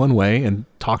thinking one way and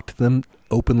talk to them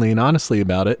openly and honestly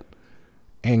about it,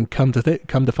 and come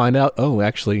to find out, oh,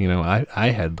 actually, I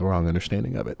had the wrong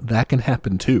understanding of it. That can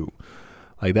happen too.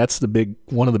 Like that's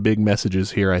one of the big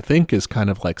messages here, I think, is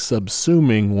kind of like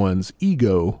subsuming one's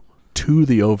ego to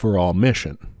the overall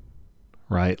mission,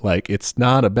 right? Like it's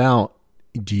not about,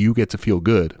 do you get to feel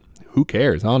good? Who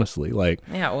cares, honestly? Like,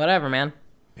 yeah, whatever, man.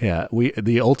 Yeah,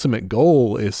 the ultimate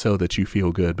goal is so that you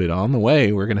feel good, but on the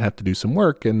way, we're going to have to do some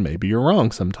work, and maybe you're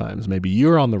wrong sometimes. Maybe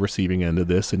you're on the receiving end of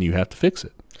this, and you have to fix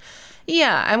it.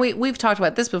 Yeah, and we've talked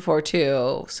about this before,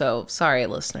 too. So, sorry,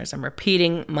 listeners, I'm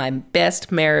repeating my best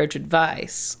marriage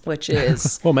advice, which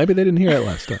is... Well, maybe they didn't hear it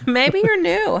last time. Maybe you're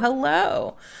new.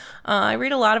 Hello. I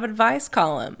read a lot of advice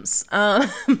columns.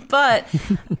 But,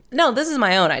 no, this is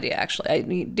my own idea,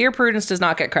 actually. Dear Prudence does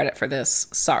not get credit for this.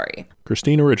 Sorry.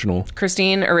 Christine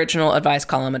Original advice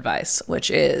column advice,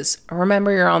 which is,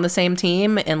 remember you're on the same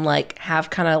team and, like, have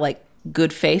kind of, like,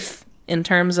 good faith in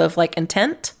terms of, like,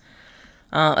 intent.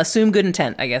 Assume good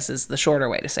intent, I guess, is the shorter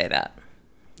way to say that.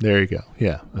 There you go.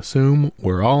 Yeah. Assume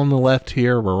we're all on the left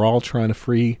here. We're all trying to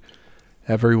free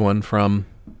everyone from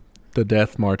the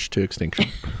death march to extinction.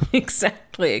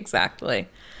 Exactly.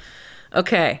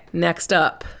 Okay, next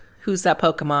up. Who's that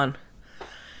Pokemon?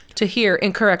 To hear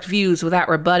incorrect views without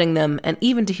rebutting them, and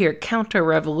even to hear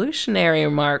counter-revolutionary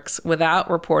remarks without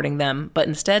reporting them, but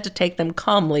instead to take them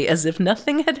calmly as if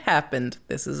nothing had happened.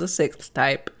 This is a sixth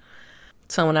type.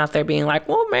 Someone out there being like,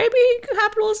 well, maybe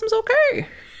capitalism's okay.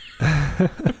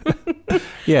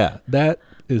 Yeah, that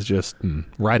is just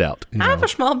right out. I have a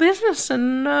small business,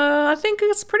 and I think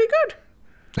it's pretty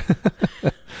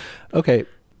good. Okay,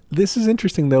 this is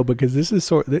interesting, though, because this is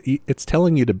it's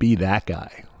telling you to be that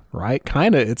guy, right?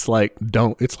 Kind of, it's like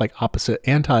opposite,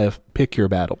 pick your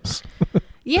battles.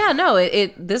 Yeah, no,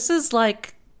 this is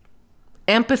like,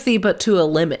 empathy, but to a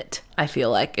limit, I feel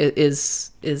like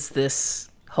is this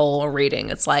whole reading.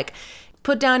 It's like,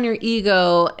 put down your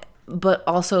ego, but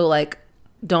also like,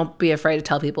 don't be afraid to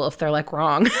tell people if they're like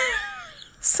wrong.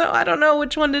 So I don't know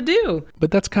which one to do.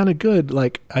 But that's kind of good.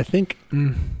 Like, I think...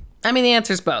 I mean, the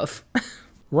answer's both.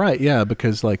 Right, yeah,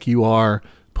 because like you are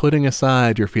putting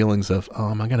aside your feelings of,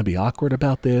 oh, am I going to be awkward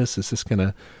about this? Is this going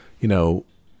to,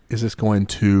 is this going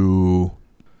to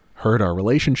hurt our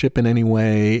relationship in any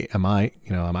way? Am I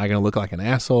going to look like an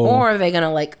asshole? Or are they going to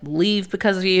like leave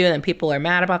because of you and then people are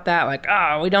mad about that? Like,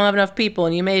 oh, we don't have enough people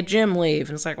and you made Jim leave.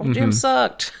 And it's like, well, Jim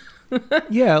sucked.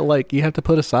 Yeah, like you have to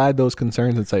put aside those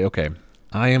concerns and say, okay,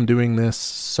 I am doing this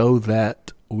so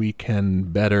that we can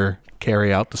better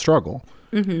carry out the struggle.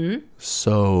 Mm-hmm.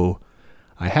 So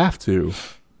I have to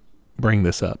bring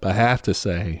this up. I have to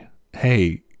say,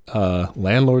 hey,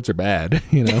 landlords are bad,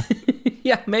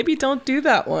 Yeah, maybe don't do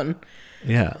that one.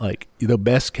 Yeah, like the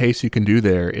best case you can do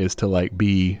there is to like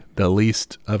be the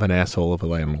least of an asshole of a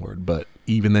landlord. But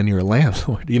even then you're a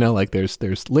landlord, like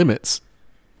there's limits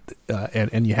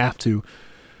and you have to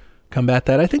combat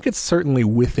that. I think it's certainly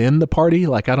within the party.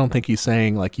 Like, I don't think he's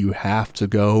saying like you have to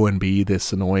go and be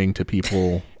this annoying to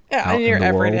people. Yeah, in your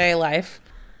everyday life.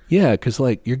 Yeah, because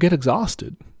like you get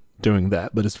exhausted doing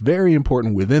that. But it's very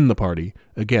important within the party.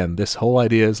 Again, this whole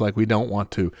idea is like we don't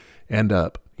want to end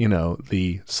up,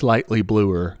 the slightly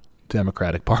bluer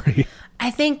Democratic Party.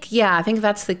 I think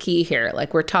that's the key here.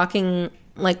 Like we're talking,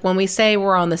 like when we say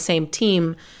we're on the same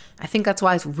team, I think that's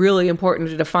why it's really important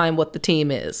to define what the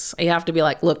team is. You have to be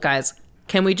like, look, guys,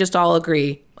 can we just all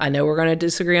agree? I know we're going to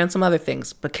disagree on some other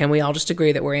things, but can we all just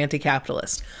agree that we're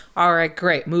anti-capitalist? All right,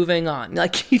 great. Moving on.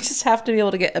 Like, you just have to be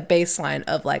able to get a baseline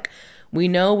of like, we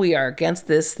know we are against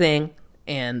this thing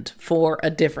and for a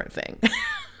different thing.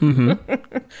 Mm-hmm.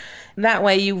 That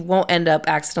way you won't end up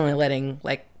accidentally letting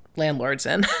like landlords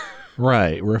in.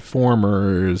 Right.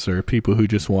 Reformers or people who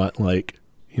just want like,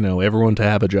 everyone to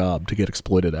have a job to get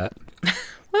exploited at.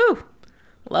 Woo!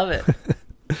 Love it.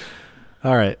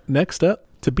 All right. Next up,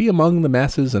 to be among the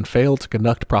masses and fail to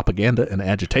conduct propaganda and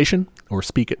agitation, or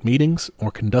speak at meetings, or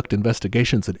conduct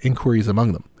investigations and inquiries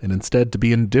among them, and instead to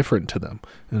be indifferent to them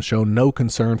and show no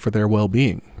concern for their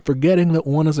well-being, forgetting that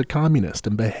one is a communist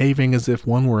and behaving as if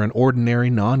one were an ordinary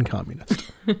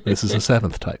non-communist. This is a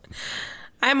seventh type.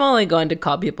 I'm only going to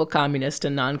call people communist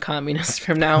and non-communist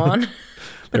from now on.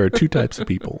 There are two types of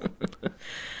people.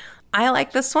 I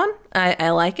like this one.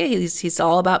 I like it. He's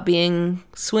all about being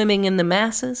swimming in the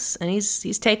masses, and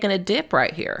he's taking a dip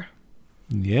right here.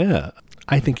 Yeah.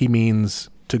 I think he means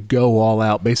to go all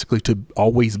out, basically to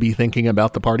always be thinking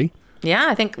about the party. Yeah,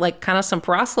 I think like kind of some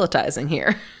proselytizing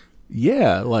here.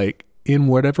 Yeah, like in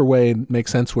whatever way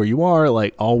makes sense where you are,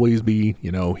 like always be,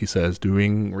 he says,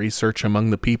 doing research among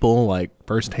the people, like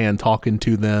firsthand talking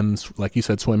to them, like you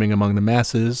said, swimming among the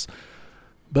masses.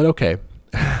 But okay,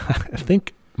 I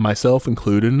think myself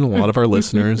included and a lot of our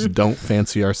listeners don't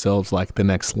fancy ourselves like the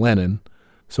next Lenin.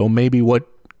 So maybe what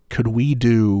could we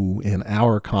do in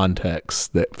our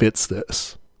context that fits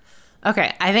this?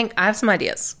 Okay, I think I have some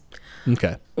ideas.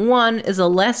 Okay. One is a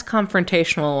less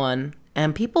confrontational one,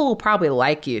 and people will probably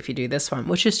like you if you do this one,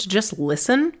 which is to just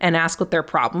listen and ask what their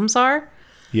problems are.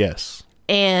 Yes.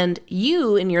 And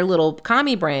you, in your little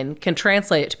commie brain, can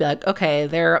translate it to be like, okay,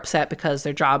 they're upset because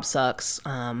their job sucks.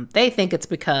 They think it's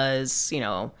because,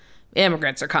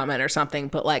 immigrants are coming or something.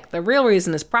 But, like, the real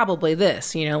reason is probably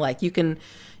this. Like, you can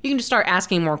just start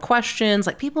asking more questions.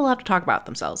 Like, people have to talk about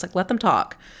themselves. Like, let them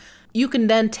talk. You can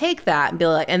then take that and be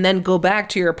like, and then go back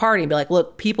to your party and be like,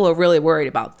 look, people are really worried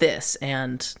about this.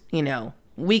 And,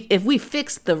 if we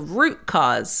fix the root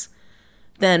cause,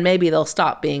 then maybe they'll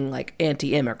stop being like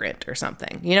anti-immigrant or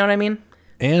something. You know what I mean?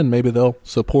 And maybe they'll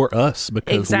support us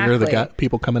because exactly. we're the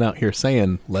people coming out here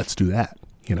saying, let's do that.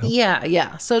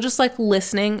 Yeah. So just like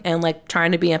listening and like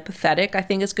trying to be empathetic, I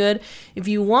think is good. If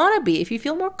you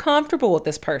feel more comfortable with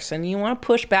this person, you want to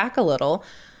push back a little,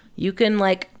 you can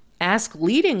like ask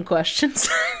leading questions.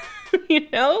 You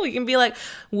can be like,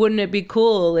 wouldn't it be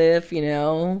cool if,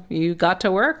 you got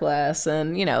to work less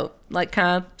and, like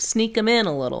kind of sneak them in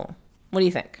a little. What do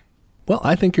you think? Well,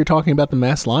 I think you're talking about the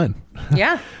mass line.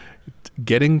 Yeah.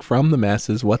 Getting from the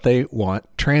masses what they want,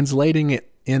 translating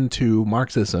it into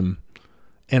Marxism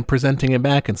and presenting it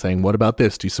back and saying, what about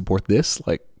this? Do you support this?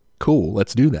 Like, cool,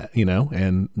 let's do that,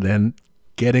 and then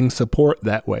getting support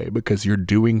that way because you're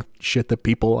doing shit that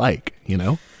people like,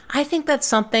 I think that's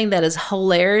something that is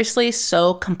hilariously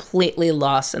so completely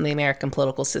lost in the American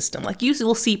political system. Like, you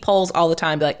will see polls all the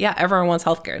time be like, yeah, everyone wants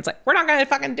healthcare. It's like, we're not going to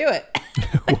fucking do it.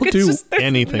 We'll do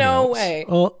anything no else. way.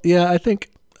 Well, yeah, I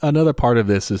think another part of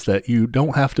this is that you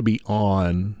don't have to be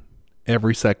on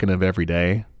every second of every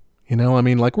day. You know, I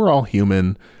mean, like, we're all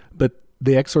human, but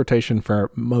the exhortation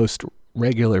for most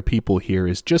regular people here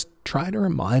is just try to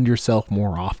remind yourself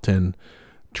more often.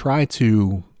 Try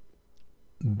to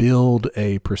build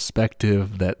a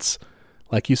perspective that's,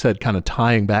 like you said, kind of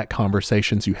tying back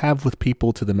conversations you have with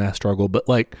people to the mass struggle, but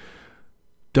like,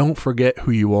 don't forget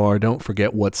who you are. Don't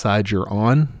forget what side you're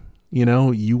on. You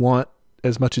know, you want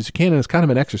as much as you can, and it's kind of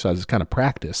an exercise, it's kind of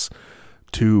practice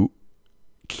to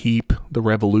keep the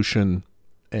revolution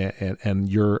and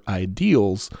your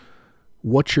ideals,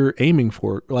 what you're aiming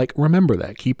for. Like, remember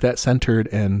that, keep that centered,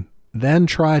 and then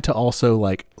try to also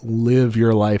like live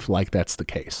your life like that's the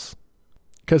case.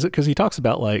 Because he talks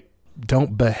about like,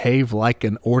 don't behave like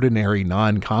an ordinary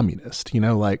non-communist. You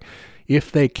know, like,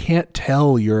 if they can't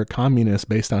tell you're a communist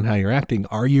based on how you're acting,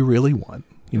 are you really one?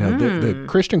 You know, the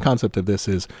Christian concept of this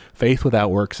is faith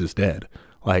without works is dead.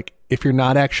 Like, if you're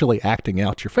not actually acting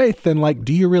out your faith, then like,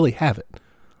 do you really have it?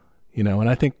 You know, and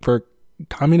I think for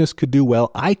communists could do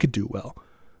well, I could do well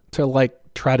to like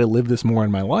try to live this more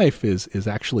in my life is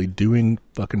actually doing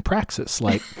fucking praxis.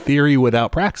 Like, theory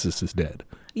without praxis is dead.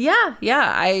 Yeah,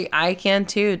 I can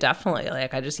too, definitely.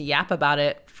 Like, I just yap about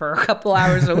it for a couple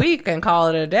hours a week and call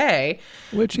it a day.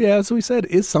 Which, yeah, as we said,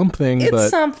 is something, but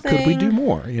something. Could we do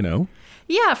more, you know?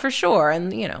 Yeah, for sure.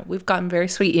 And, you know, we've gotten very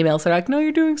sweet emails that are like, no,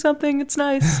 you're doing something. It's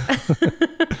nice.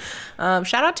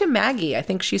 Shout out to Maggie. I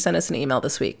think she sent us an email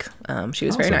this week. She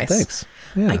was very nice. Thanks.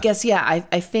 Yeah. I guess, yeah,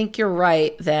 I think you're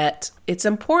right that it's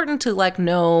important to, like,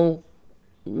 know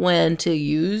when to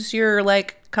use your,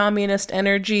 like, communist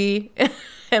energy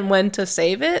and when to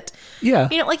save it. Yeah.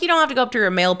 You know, like, you don't have to go up to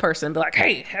your mail person and be like,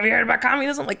 hey, have you heard about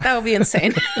communism? Like, that would be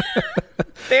insane.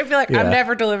 They'd be like, I'm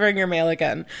never delivering your mail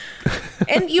again.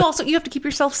 And you have to keep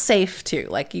yourself safe too.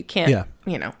 Like, you can't,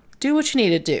 you know, do what you need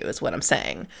to do is what I'm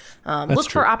saying. Look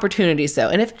for opportunities though.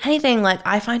 And if anything, like,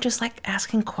 I find just like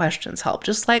asking questions help.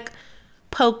 Just like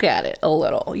poke at it a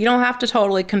little. You don't have to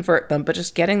totally convert them, but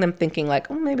just getting them thinking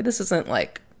like, oh, maybe this isn't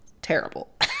like terrible.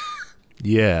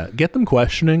 Yeah. Get them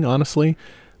questioning, honestly.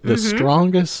 The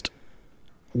strongest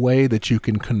way that you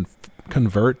can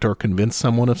convert or convince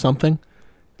someone of something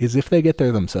is if they get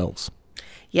there themselves.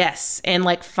 Yes. And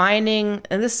like finding,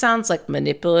 and this sounds like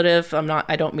manipulative.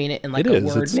 I don't mean it in like word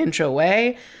ninja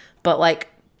way, but like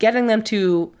getting them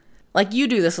to, like, you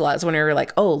do this a lot, is when you're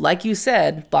like, oh, like you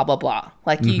said, blah, blah, blah.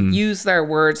 Like, you use their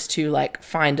words to like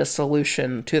find a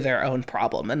solution to their own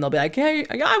problem. And they'll be like, hey,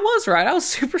 I was right. I was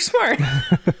super smart.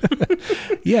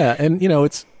 Yeah. And, you know,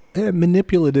 it's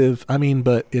manipulative. I mean,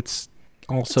 but it's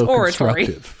also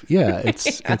constructive. Yeah.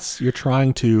 It's you're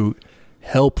trying to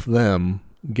help them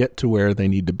get to where they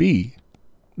need to be.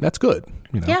 That's good.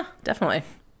 You know? Yeah, definitely.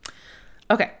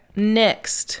 Okay.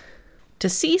 Next. To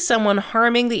see someone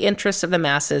harming the interests of the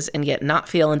masses and yet not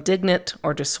feel indignant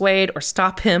or dissuade or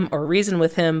stop him or reason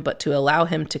with him, but to allow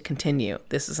him to continue.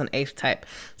 This is an 8th type.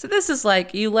 So this is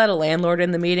like, you let a landlord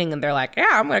in the meeting and they're like, yeah,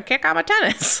 I'm going to kick out my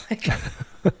tenants. Like,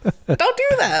 don't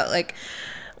do that. Like,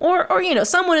 or, you know,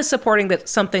 someone is supporting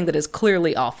something that is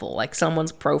clearly awful. Like,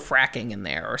 someone's pro-fracking in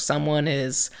there, or someone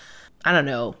is, I don't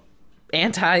know,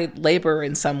 anti-labor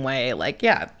in some way. Like,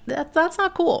 yeah, that's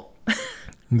not cool.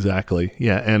 Exactly.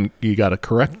 Yeah. And you got to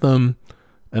correct them.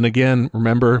 And again,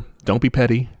 remember, don't be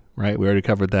petty, right? We already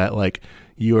covered that. Like,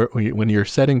 when you're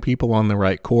setting people on the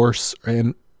right course,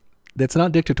 and that's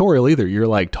not dictatorial either. You're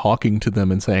like talking to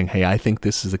them and saying, hey, I think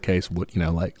this is the case. What, you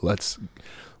know, like, let's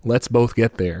both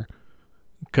get there,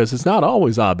 because it's not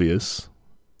always obvious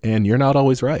and you're not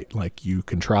always right. Like, you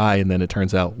can try and then it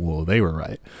turns out, well, they were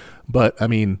right. But I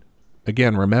mean,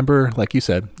 again, remember, like you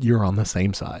said, you're on the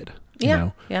same side. You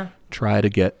know? Yeah. Try to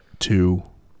get on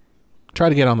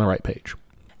the right page.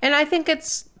 And I think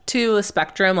it's to a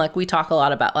spectrum. Like, we talk a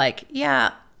lot about like,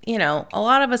 yeah, you know, a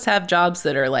lot of us have jobs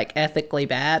that are like ethically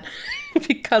bad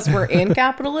because we're in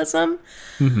capitalism.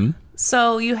 Mm-hmm.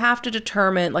 So you have to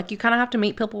determine, like, you kind of have to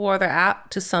meet people where they're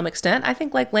at to some extent. I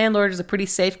think like landlord is a pretty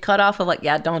safe cutoff of like,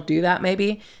 yeah, don't do that.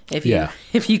 Maybe if you can't,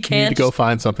 you need to go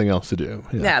find something else to do.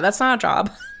 Yeah, that's not a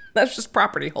job. That's just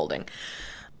property holding.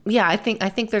 Yeah, I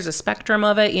think there's a spectrum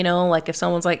of it, you know, like if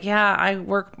someone's like, yeah, I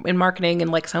work in marketing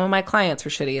and like some of my clients are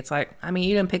shitty. It's like, I mean,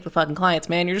 you didn't pick the fucking clients,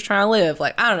 man. You're just trying to live.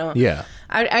 Like, I don't know. Yeah.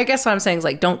 I guess what I'm saying is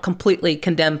like, don't completely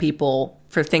condemn people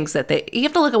for things that you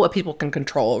have to look at what people can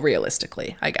control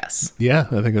realistically, I guess. Yeah,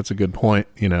 I think that's a good point.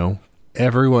 You know,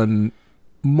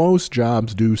 most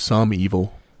jobs do some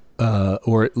evil.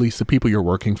 Or at least the people you're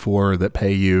working for that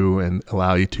pay you and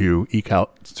allow you to eke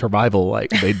out survival,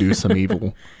 like they do some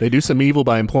evil. They do some evil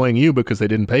by employing you because they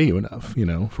didn't pay you enough, you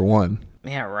know, for one.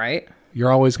 Yeah, right.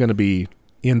 You're always going to be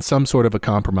in some sort of a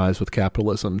compromise with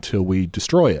capitalism till we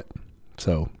destroy it.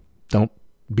 So Don't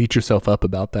beat yourself up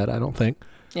about that, I don't think.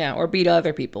 Yeah, or beat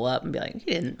other people up and be like,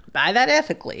 you didn't buy that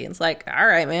ethically. It's like, all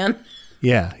right, man.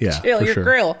 Yeah, Chill for your sure.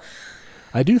 grill.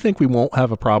 I do think we won't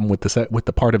have a problem with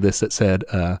the part of this that said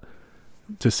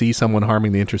to see someone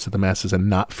harming the interests of the masses and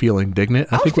not feeling indignant.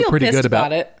 I think we're pretty good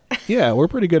about it. Yeah, we're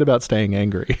pretty good about staying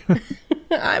angry.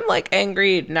 I'm like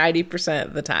angry 90%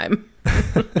 of the time.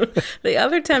 The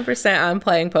other 10%, I'm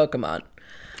playing Pokemon.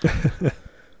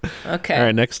 Okay. All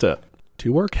right, next up.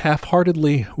 To work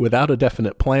half-heartedly without a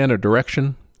definite plan or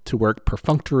direction, to work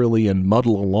perfunctorily and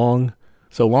muddle along.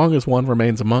 So long as one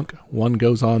remains a monk, one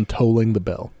goes on tolling the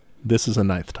bell. This is a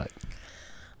ninth type.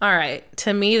 All right.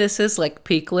 To me, this is like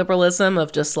peak liberalism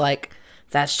of just like,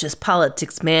 that's just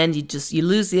politics, man. You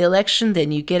lose the election,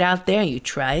 then you get out there and you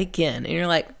try again. And you're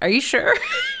like, are you sure?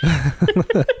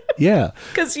 Yeah.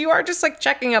 Because you are just like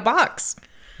checking a box.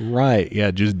 Right.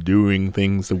 Yeah, just doing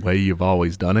things the way you've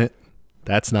always done it.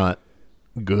 That's not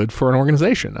good for an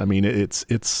organization. I mean, it's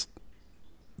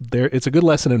a good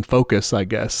lesson in focus, I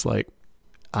guess. Like,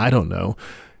 I don't know,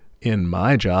 in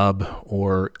my job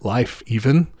or life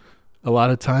even, a lot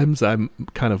of times I'm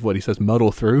kind of what he says,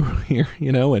 muddle through here,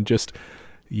 and just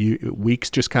weeks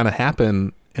just kind of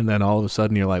happen. And then all of a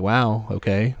sudden you're like, wow,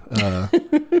 okay.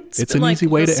 It's an easy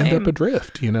way to end up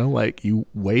adrift, like you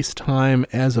waste time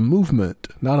as a movement,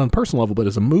 not on a personal level, but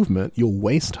as a movement, you'll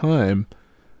waste time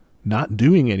not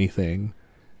doing anything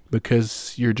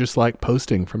because you're just like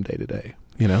posting from day to day,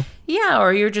 Yeah,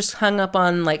 or you're just hung up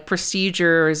on like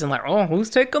procedures and like, oh, who's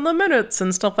taking the minutes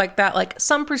and stuff like that. Like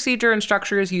some procedure and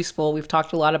structure is useful. We've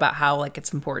talked a lot about how like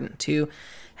it's important to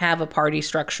have a party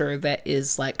structure that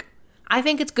is like, I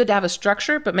think it's good to have a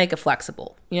structure, but make it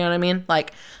flexible. You know what I mean?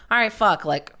 Like, all right, fuck,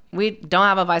 like we don't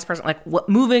have a vice president. Like, what?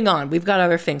 Moving on. We've got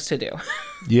other things to do.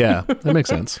 Yeah, that makes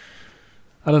sense.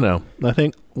 I don't know. I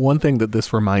think one thing that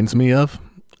this reminds me of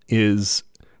is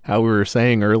how we were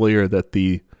saying earlier that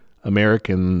the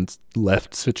American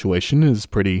left situation is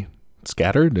pretty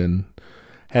scattered and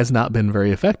has not been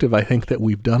very effective. I think that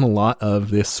we've done a lot of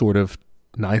this sort of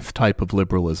ninth type of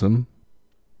liberalism,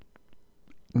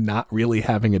 not really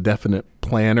having a definite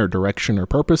plan or direction or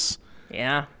purpose.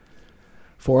 Yeah.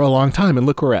 For a long time. And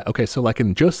look where we're at. Okay, so like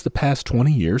in just the past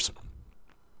 20 years,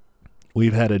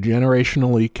 we've had a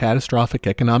generationally catastrophic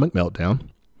economic meltdown.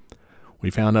 We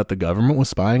found out the government was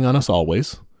spying on us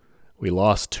always. We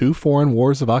lost 2 foreign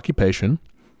wars of occupation.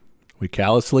 We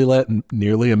callously let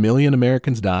nearly 1 million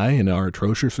Americans die in our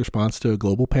atrocious response to a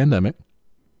global pandemic.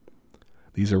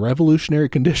 These are revolutionary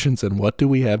conditions, and what do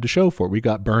we have to show for it? We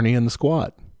got Bernie and the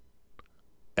squad.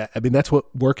 I mean, that's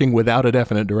what working without a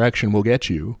definite direction will get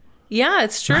you. Yeah,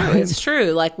 it's true. It's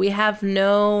true. Like we have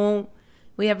no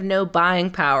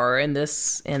buying power in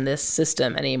this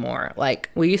system anymore. Like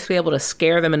we used to be able to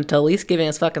scare them into at least giving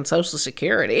us fucking Social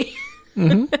Security.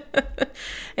 Mm-hmm.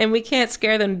 And we can't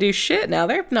scare them to do shit now.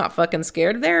 They're not fucking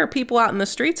scared. There are people out in the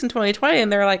streets in 2020 and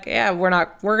they're like, yeah, we're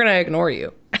going to ignore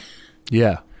you.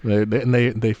 Yeah.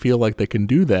 They feel like they can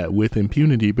do that with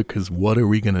impunity because what are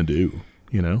we going to do?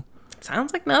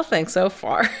 Sounds like nothing so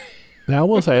far. Now, I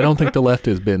will say, I don't think the left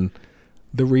has been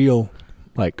the real,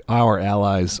 like our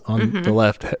allies on the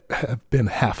left have been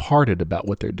half-hearted about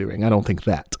what they're doing. I don't think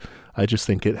that. I just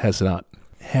think it has not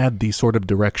had the sort of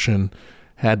direction,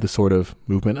 had the sort of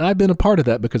movement. And I've been a part of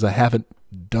that because I haven't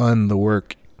done the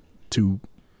work to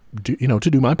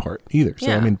do my part either. So,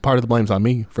 yeah. I mean, part of the blame's on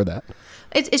me for that.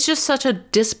 It's just such a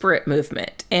disparate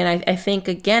movement. And I think,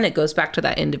 again, it goes back to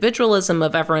that individualism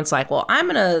of everyone's like, well, I'm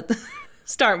going to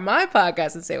start my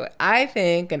podcast and say what I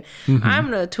think. And I'm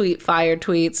going to tweet fire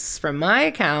tweets from my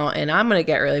account and I'm going to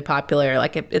get really popular.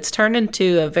 Like it's turned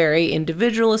into a very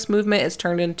individualist movement. It's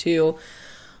turned into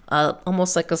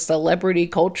almost like a celebrity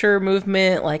culture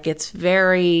movement. Like it's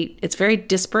very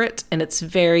disparate and it's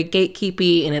very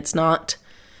gatekeepy and it's not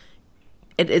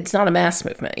a mass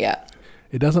movement yet.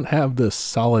 It doesn't have the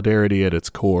solidarity at its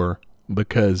core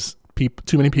because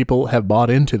too many people have bought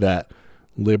into that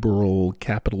liberal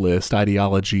capitalist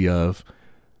ideology of,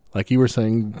 like you were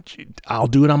saying, I'll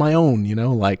do it on my own,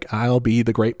 like I'll be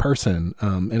the great person.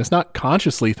 And it's not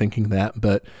consciously thinking that,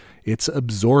 but it's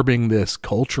absorbing this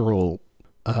cultural,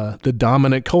 the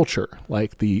dominant culture,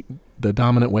 like the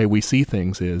dominant way we see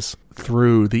things is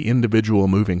through the individual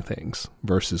moving things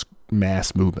versus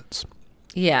mass movements.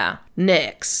 Yeah.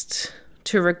 Next.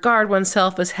 To regard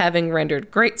oneself as having rendered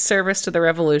great service to the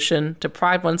revolution, to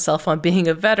pride oneself on being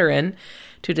a veteran,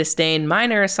 to disdain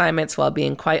minor assignments while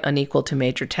being quite unequal to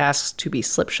major tasks, to be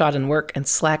slipshod in work and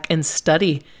slack in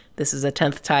study. This is a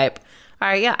 10th type. All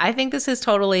right, yeah, I think this is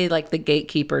totally like the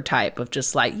gatekeeper type of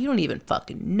just like, you don't even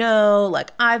fucking know.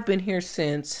 Like, I've been here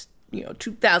since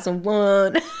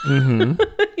 2001,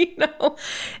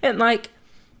 and like,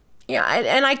 yeah,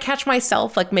 and I catch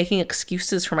myself like making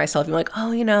excuses for myself. You're like,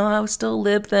 oh, I was still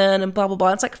live then and blah, blah,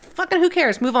 blah. It's like, fucking who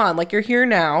cares? Move on. Like, you're here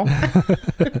now.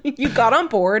 You got on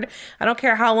board. I don't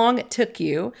care how long it took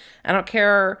you. I don't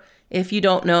care if you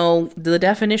don't know the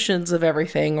definitions of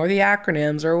everything or the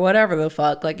acronyms or whatever the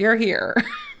fuck. Like, you're here.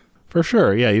 For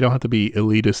sure. Yeah, you don't have to be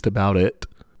elitist about it.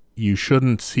 You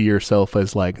shouldn't see yourself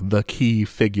as like the key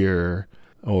figure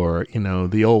or,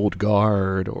 the old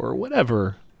guard or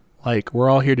whatever. Like, we're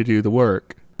all here to do the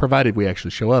work, provided we actually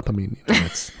show up. I mean,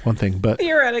 that's one thing, but...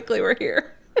 Theoretically, we're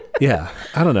here. Yeah,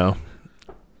 I don't know.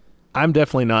 I'm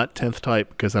definitely not 10th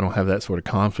type because I don't have that sort of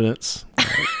confidence.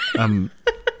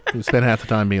 We spend half the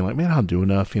time being like, man, I'll do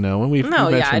enough, and we've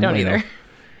mentioned, I don't either.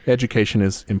 Education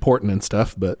is important and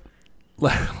stuff, but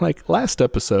like last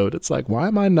episode, it's like, why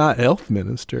am I not health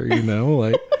minister,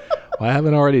 Like, why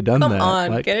haven't I already done that? Come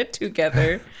on, like, get it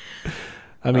together.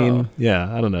 I mean,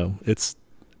 yeah, I don't know. It's...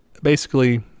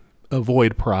 basically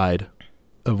avoid pride,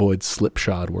 avoid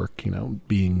slipshod work,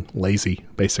 being lazy,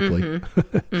 basically.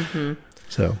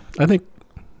 So I think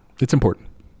it's important.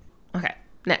 Okay,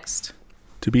 next.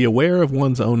 To be aware of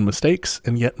one's own mistakes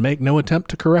and yet make no attempt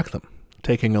to correct them,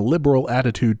 taking a liberal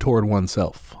attitude toward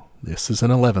oneself. This is an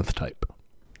 11th type.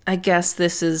 I guess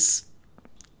this is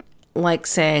like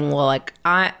saying, well, like,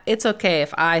 it's okay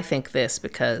if I think this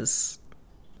because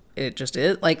it just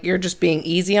is. Like, you're just being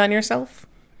easy on yourself?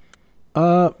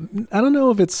 I don't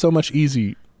know if it's so much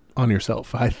easy on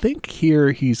yourself. I think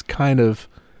here he's kind of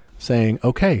saying,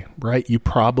 okay, right, you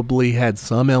probably had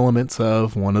some elements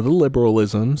of one of the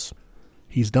liberalisms.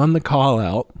 He's done the call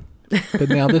out, but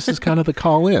now this is kind of the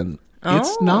call in.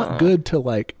 It's not good to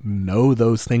like know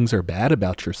those things are bad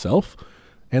about yourself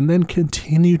and then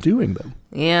continue doing them.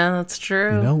 Yeah, that's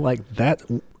true. Like that,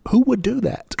 who would do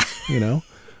that?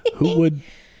 Who would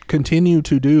continue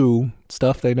to do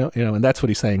stuff they know, and that's what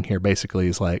he's saying here basically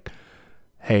is like,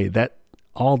 hey, that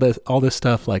all this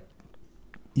stuff, like,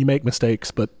 you make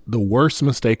mistakes, but the worst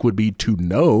mistake would be to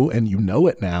know, and you know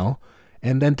it now,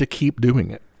 and then to keep doing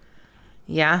it.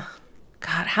 Yeah.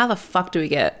 God, how the fuck do we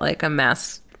get like a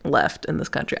mass left in this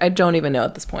country? I don't even know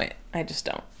at this point. I just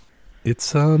don't.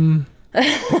 It's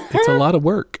it's a lot of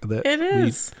work that it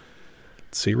is.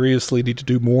 Seriously need to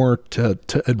do more to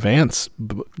advance.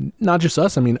 Not just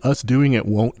us. I mean, us doing it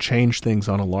won't change things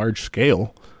on a large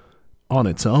scale on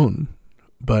its own.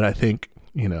 But I think,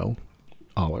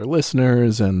 all our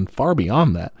listeners and far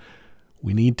beyond that,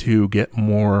 we need to get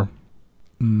more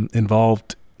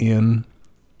involved in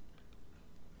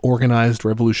organized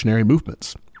revolutionary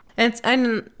movements.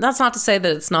 And that's not to say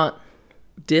that it's not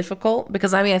difficult,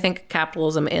 because I think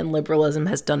capitalism and liberalism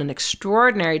has done an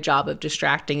extraordinary job of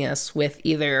distracting us with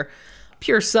either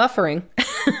pure suffering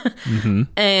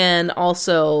and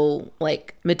also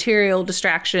like material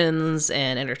distractions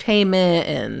and entertainment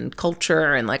and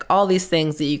culture and like all these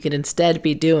things that you could instead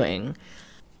be doing.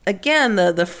 Again,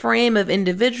 the frame of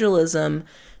individualism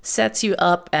sets you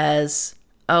up as,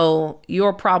 oh,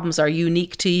 your problems are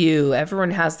unique to you.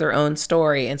 Everyone has their own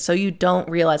story. And so you don't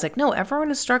realize, like, no, everyone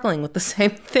is struggling with the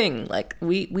same thing. Like,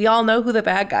 we all know who the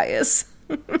bad guy is.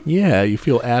 Yeah, you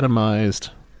feel atomized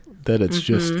that it's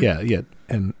just, yeah.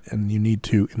 And you need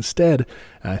to instead,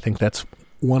 I think that's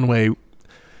one way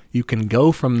you can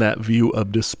go from that view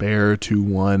of despair to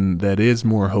one that is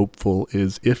more hopeful,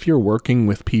 is if you're working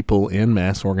with people in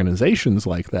mass organizations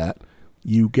like that,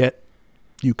 you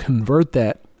convert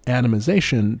that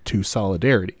atomization to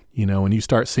solidarity, and you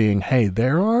start seeing, hey,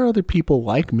 there are other people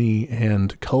like me,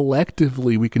 and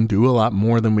collectively we can do a lot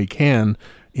more than we can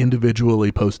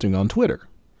individually posting on Twitter.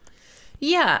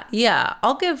 Yeah.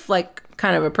 I'll give like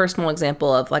kind of a personal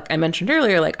example of, like I mentioned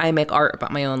earlier, like I make art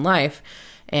about my own life,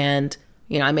 and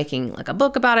I'm making like a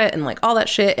book about it and like all that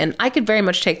shit, and I could very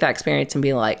much take that experience and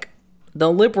be like, the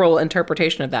liberal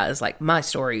interpretation of that is like, my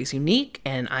story is unique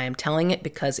and I am telling it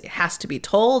because it has to be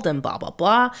told and blah, blah,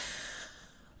 blah.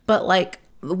 But like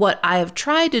what I have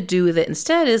tried to do with it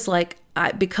instead is like,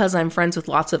 because I'm friends with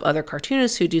lots of other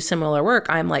cartoonists who do similar work,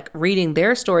 I'm like reading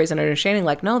their stories and understanding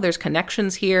like, no, there's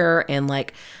connections here. And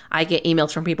like, I get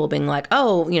emails from people being like,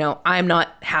 oh, I'm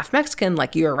not half Mexican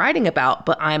like you're writing about,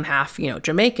 but I'm half,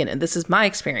 Jamaican, and this is my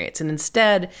experience. And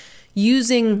instead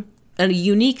using a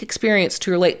unique experience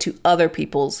to relate to other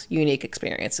people's unique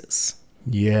experiences.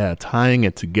 Yeah, tying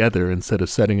it together instead of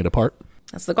setting it apart.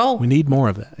 That's the goal. We need more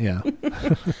of that, yeah.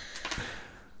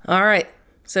 All right.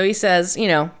 So he says,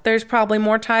 there's probably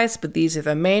more types, but these are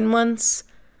the main ones.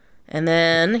 And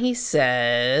then he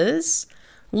says,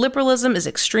 Liberalism is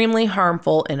extremely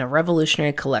harmful in a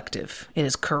revolutionary collective. It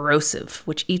is corrosive,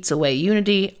 which eats away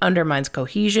unity, undermines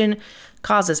cohesion,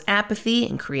 causes apathy,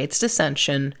 and creates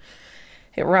dissension.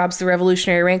 It robs the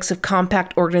revolutionary ranks of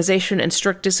compact organization and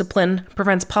strict discipline,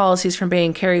 prevents policies from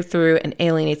being carried through, and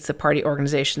alienates the party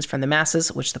organizations from the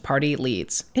masses, which the party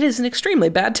leads. It is an extremely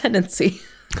bad tendency.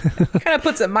 Kind of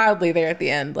puts it mildly there at the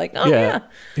end. Like, oh, yeah.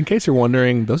 In case you're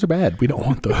wondering, those are bad. We don't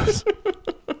want those.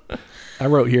 I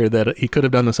wrote here that he could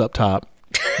have done this up top,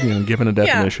 given a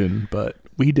definition, but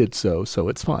we did so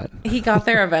it's fine. He got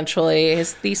there eventually.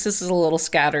 His thesis is a little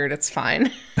scattered. It's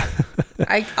fine.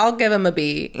 I'll give him a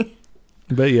B.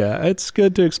 But yeah, it's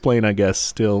good to explain, I guess,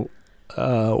 still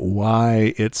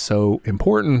why it's so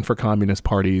important for communist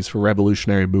parties, for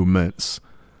revolutionary movements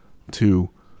to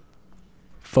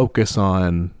focus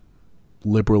on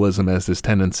liberalism as this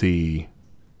tendency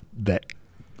that,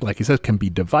 like he says, can be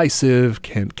divisive,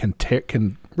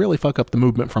 can really fuck up the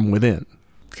movement from within.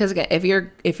 Because again, if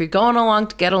you're going along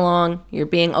to get along, you're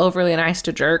being overly nice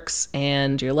to jerks,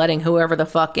 and you're letting whoever the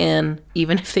fuck in,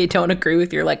 even if they don't agree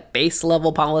with your like base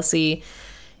level policy.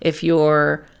 If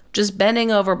you're just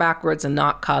bending over backwards and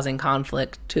not causing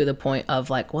conflict to the point of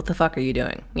like, what the fuck are you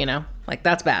doing? Like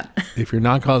that's bad. If you're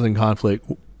not causing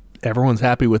conflict, everyone's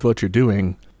happy with what you're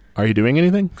doing. Are you doing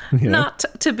anything? Not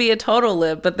to be a total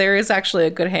lib, but there is actually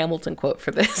a good Hamilton quote for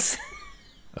this.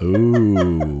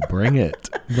 Ooh, bring it.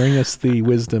 Bring us the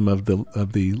wisdom of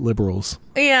the liberals.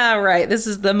 Yeah, right. This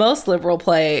is the most liberal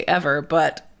play ever,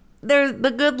 but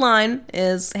the good line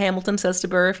is Hamilton says to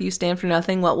Burr, if you stand for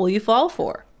nothing, what will you fall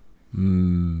for?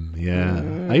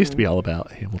 Yeah. I used to be all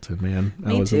about Hamilton, man.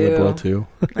 I was too. a liberal too.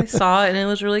 I saw it and it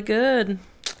was really good.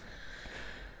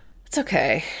 It's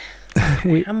okay.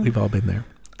 We've all been there.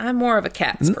 I'm more of a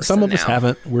Cats person Some of us now.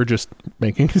 haven't. We're just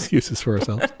making excuses for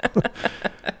ourselves.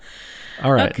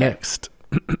 All right, Okay. Next.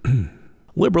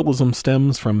 Liberalism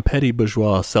stems from petty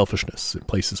bourgeois selfishness. It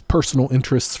places personal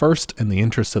interests first and the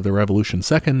interests of the revolution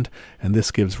second, and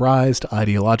this gives rise to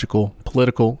ideological,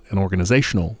 political, and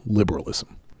organizational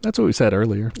liberalism. That's what we said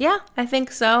earlier. Yeah, I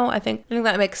think so. I think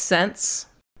that makes sense.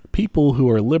 People who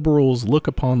are liberals look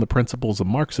upon the principles of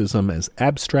Marxism as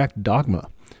abstract dogma.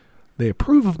 They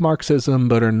approve of Marxism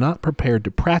but are not prepared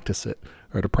to practice it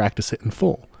or to practice it in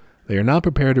full. They are not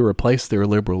prepared to replace their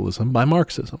liberalism by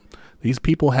Marxism. These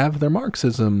people have their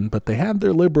Marxism, but they have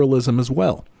their liberalism as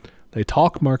well. They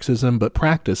talk Marxism but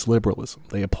practice liberalism.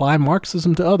 They apply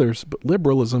Marxism to others but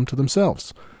liberalism to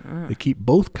themselves. They keep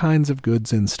both kinds of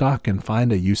goods in stock and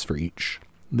find a use for each.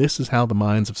 This is how the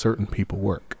minds of certain people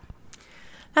work.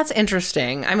 That's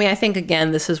interesting. I mean, I think,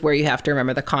 again, this is where you have to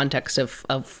remember the context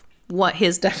of what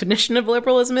his definition of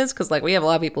liberalism is, because, like, we have a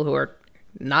lot of people who are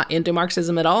not into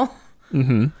Marxism at all.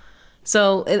 Mm-hmm.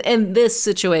 So in this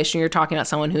situation, you're talking about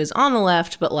someone who's on the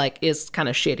left, but, like, is kind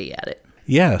of shitty at it.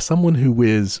 Yeah, someone who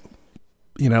is,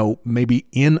 maybe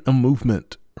in a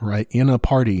movement, right, in a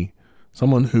party,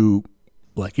 someone who,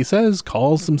 like he says,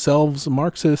 calls themselves a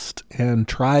Marxist and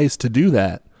tries to do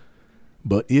that,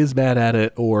 but is bad at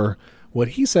it, or what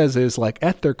he says is, like,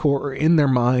 at their core or in their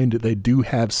mind, they do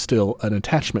have still an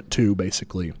attachment to,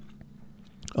 basically,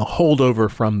 a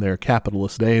holdover from their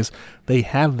capitalist days. They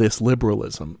have this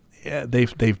liberalism.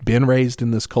 They've been raised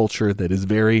in this culture that is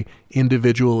very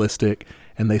individualistic,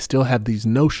 and they still have these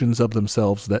notions of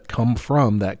themselves that come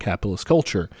from that capitalist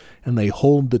culture, and they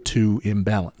hold the two in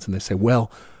balance. And they say,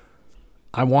 well,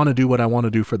 I want to do what I want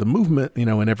to do for the movement,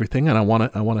 and everything, and I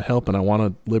want to help, and I want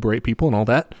to liberate people and all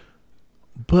that.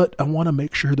 But I want to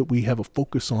make sure that we have a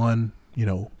focus on,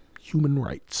 human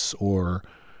rights or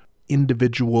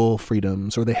individual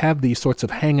freedoms, or they have these sorts of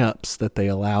hang-ups that they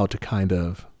allow to kind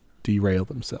of derail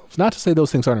themselves. Not to say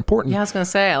those things aren't important. Yeah, I was going to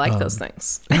say, I like those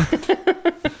things.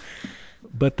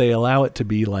 But they allow it to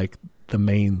be like the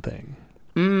main thing.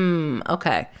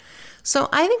 Okay. So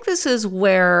I think this is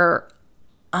where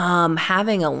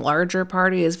having a larger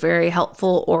party is very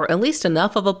helpful, or at least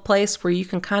enough of a place where you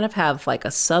can kind of have like a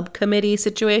subcommittee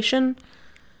situation.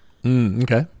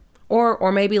 Okay.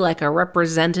 Or maybe like a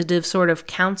representative sort of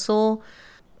council.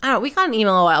 I don't know, we got an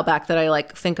email a while back that I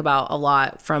like think about a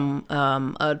lot from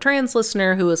a trans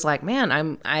listener who was like,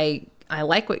 man, I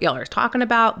like what y'all are talking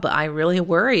about, but I really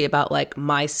worry about like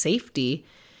my safety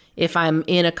if I'm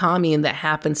in a commune that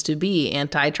happens to be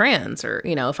anti-trans, or,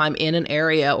 if I'm in an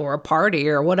area or a party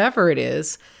or whatever it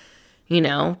is.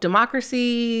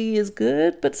 Democracy is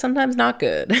good, but sometimes not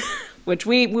good, which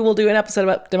we will do an episode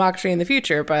about democracy in the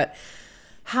future. But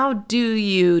how do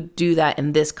you do that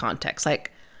in this context?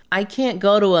 Like, I can't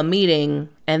go to a meeting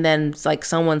and then like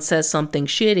someone says something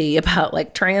shitty about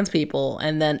like trans people,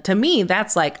 and then to me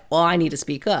that's like, well, I need to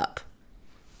speak up.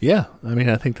 Yeah, I mean,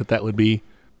 I think that would be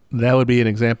that would be an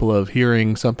example of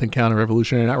hearing something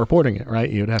counter-revolutionary and not reporting it, right?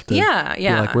 You'd have to be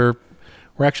like, we're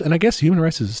actually, and I guess human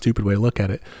rights is a stupid way to look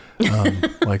at it.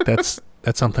 Like that's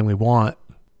something we want.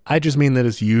 I just mean that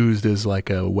it's used as like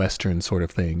a Western sort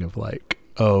of thing of like,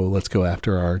 oh, let's go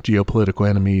after our geopolitical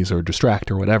enemies or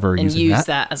distract or whatever. And use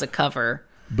that as a cover.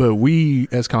 But we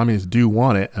as communists do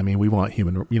want it. I mean, we want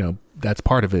that's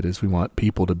part of it is we want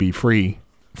people to be free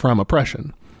from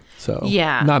oppression. So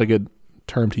not a good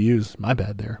term to use. My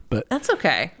bad there. But that's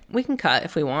okay. We can cut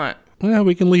if we want. Well,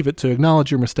 we can leave it to acknowledge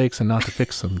your mistakes and not to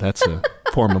fix them. That's a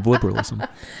form of liberalism.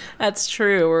 That's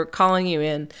true. We're calling you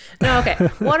in. No, okay.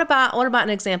 What about an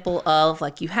example of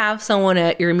like you have someone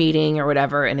at your meeting or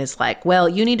whatever and it's like, well,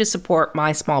 you need to support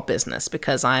my small business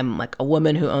because I'm like a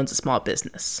woman who owns a small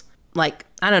business. Like,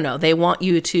 I don't know, they want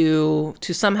you to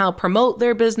somehow promote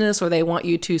their business or they want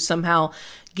you to somehow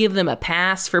give them a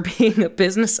pass for being a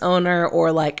business owner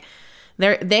or like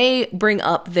they bring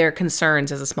up their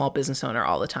concerns as a small business owner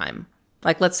all the time.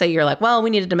 Like, let's say you're like, well,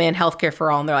 we need to demand healthcare for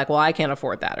all. And they're like, well, I can't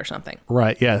afford that or something.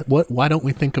 Right. Yeah. Why don't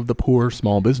we think of the poor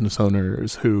small business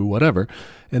owners who, whatever.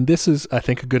 And this is, I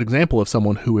think, a good example of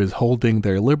someone who is holding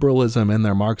their liberalism and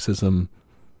their Marxism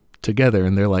together.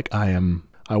 And they're like, I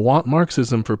want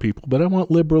Marxism for people, but I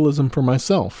want liberalism for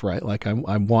myself. Right. Like I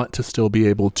want to still be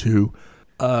able to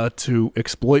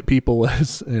exploit people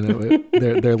as,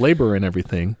 their labor and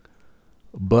everything.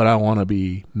 But I want to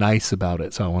be nice about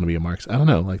it, so I want to be a Marxist. I don't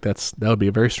know, like that would be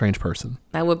a very strange person.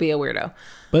 That would be a weirdo.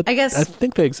 But I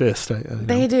think they exist.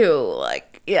 They do,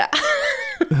 like, yeah.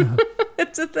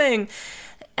 It's a thing.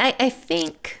 I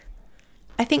think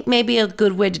maybe a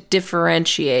good way to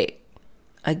differentiate,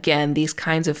 again, these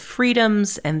kinds of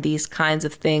freedoms and these kinds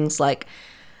of things, like,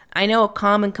 I know a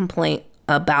common complaint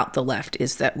about the left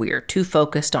is that we are too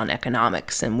focused on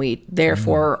economics and we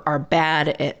therefore are bad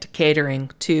at catering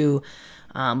to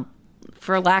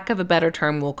for lack of a better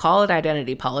term, we'll call it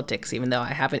identity politics, even though I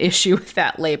have an issue with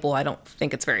that label. I don't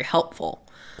think it's very helpful.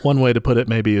 One way to put it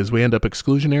maybe is we end up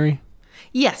exclusionary?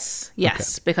 Yes, okay.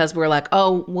 Because we're like,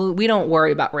 oh, well, we don't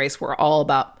worry about race. We're all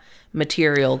about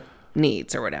material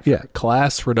needs or whatever. Yeah,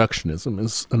 class reductionism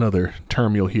is another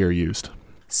term you'll hear used.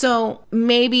 So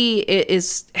maybe it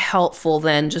is helpful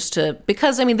then just to,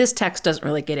 because I mean, this text doesn't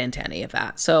really get into any of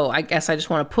that. So I guess I just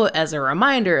want to put as a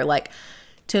reminder, like,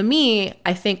 to me,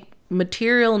 I think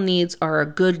material needs are a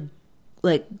good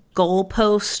like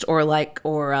goalpost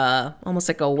or almost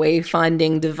like a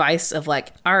wayfinding device of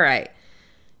like, all right,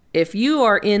 if you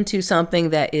are into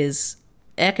something that is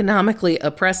economically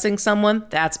oppressing someone,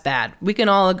 that's bad. We can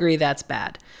all agree that's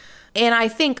bad. And I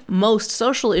think most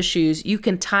social issues you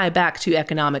can tie back to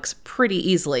economics pretty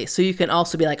easily. So you can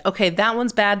also be like, okay, that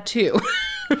one's bad too.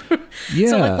 Yeah.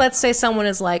 So like, let's say someone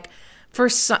is like,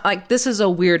 this is a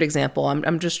weird example.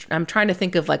 I'm trying to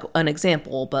think of like an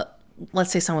example, but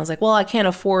let's say someone's like, well, I can't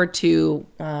afford to,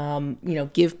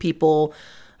 give people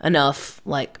enough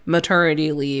like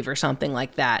maternity leave or something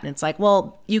like that. And it's like,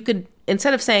 well, you could,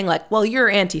 instead of saying like, well, you're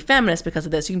anti-feminist because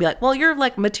of this, you can be like, well, you're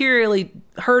like materially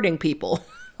hurting people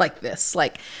like this,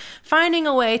 like finding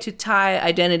a way to tie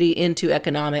identity into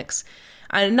economics.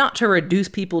 And not to reduce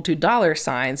people to dollar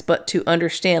signs, but to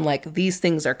understand like these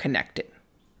things are connected.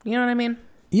 You know what I mean?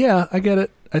 Yeah, I get it.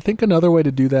 I think another way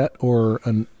to do that, or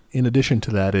in addition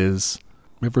to that, is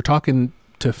if we're talking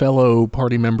to fellow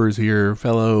party members here,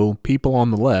 fellow people on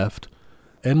the left,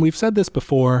 and we've said this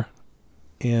before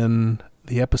in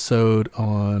the episode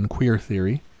on queer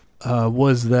theory,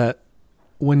 was that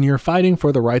when you're fighting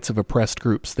for the rights of oppressed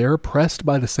groups, they're oppressed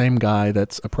by the same guy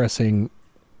that's oppressing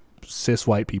cis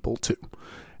white people too,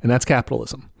 and that's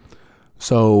capitalism.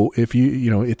 So if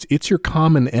it's your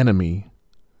common enemy.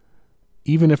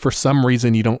 Even if for some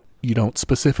reason you don't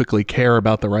specifically care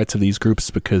about the rights of these groups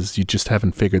because you just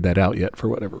haven't figured that out yet for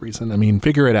whatever reason. I mean,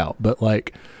 figure it out. But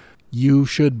like, you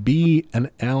should be an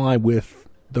ally with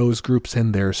those groups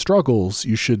in their struggles.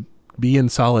 You should be in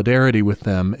solidarity with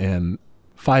them and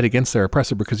fight against their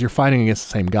oppressor because you're fighting against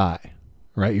the same guy,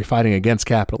 right? You're fighting against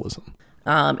capitalism.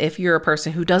 If you're a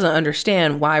person who doesn't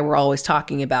understand why we're always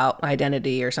talking about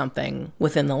identity or something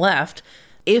within the left,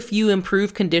 if you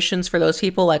improve conditions for those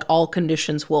people, like all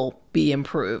conditions will be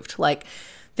improved. Like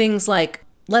things like,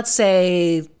 let's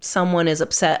say someone is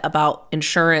upset about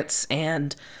insurance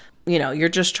and, you're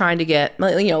just trying to get,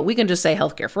 we can just say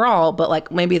healthcare for all, but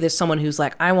like maybe there's someone who's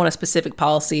like, I want a specific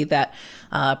policy that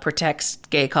protects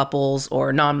gay couples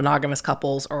or non-monogamous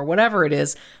couples or whatever it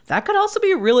is. That could also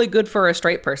be really good for a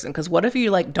straight person. Because what if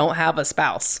you like don't have a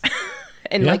spouse?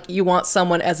 And like you want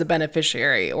someone as a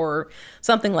beneficiary or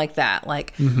something like that.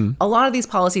 Like a lot of these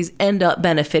policies end up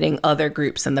benefiting other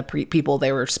groups than the people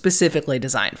they were specifically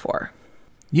designed for.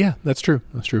 Yeah, that's true.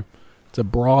 That's true. It's a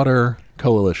broader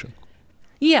coalition.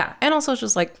 Yeah, and also it's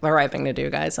just like the right thing to do,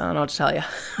 guys. I don't know what to tell you.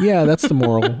 Yeah, that's the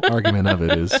moral argument of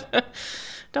it is.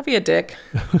 Don't be a dick.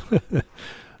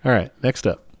 All right, next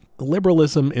up.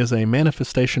 Liberalism is a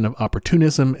manifestation of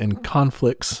opportunism and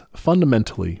conflicts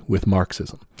fundamentally with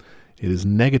Marxism. It is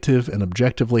negative and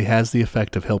objectively has the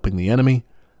effect of helping the enemy.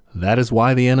 That is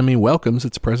why the enemy welcomes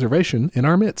its preservation in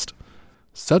our midst.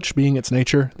 Such being its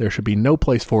nature, there should be no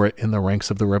place for it in the ranks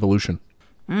of the revolution.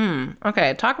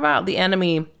 Okay, talk about the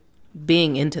enemy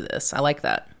being into this. I like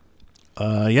that.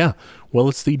 Yeah. Well,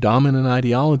 it's the dominant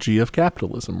ideology of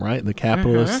capitalism, right? The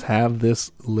capitalists have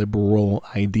this liberal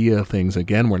idea of things.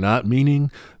 Again, we're not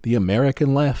meaning the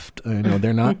American left.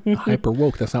 They're not hyper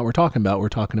woke. That's not what we're talking about. We're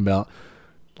talking about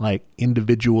like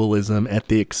individualism at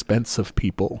the expense of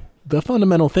people. The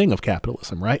fundamental thing of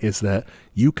capitalism, right, is that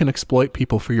you can exploit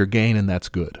people for your gain, and that's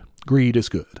good. Greed is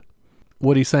good.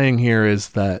 What he's saying here is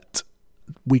that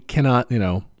we cannot,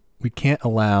 we can't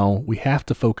allow, we have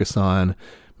to focus on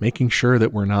making sure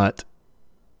that we're not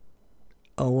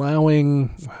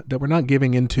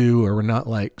giving into, or we're not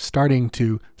like starting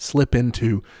to slip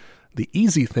into the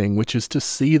easy thing, which is to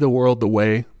see the world the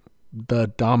way the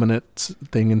dominant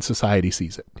thing in society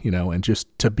sees it, and just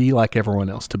to be like everyone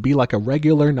else, to be like a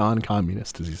regular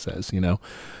non-communist, as he says,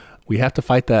 we have to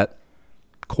fight that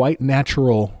quite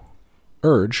natural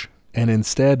urge and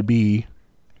instead be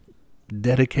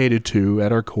dedicated to,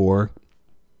 at our core,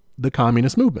 the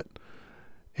communist movement.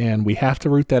 And we have to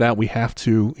root that out. We have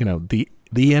to,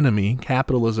 the enemy,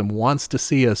 capitalism, wants to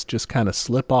see us just kind of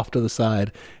slip off to the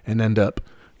side and end up,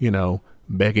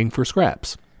 begging for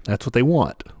scraps. That's what they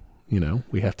want.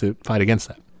 We have to fight against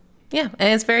that. Yeah,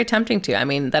 and it's very tempting to. I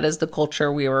mean, that is the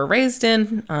culture we were raised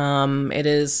in. It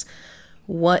is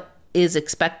what is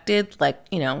expected. Like,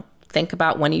 think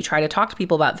about when you try to talk to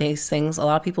people about these things. A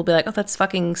lot of people be like, "Oh, that's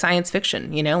fucking science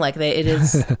fiction." It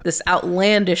is this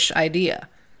outlandish idea.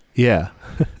 Yeah.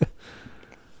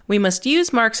 We must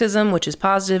use Marxism, which is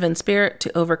positive in spirit,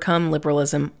 to overcome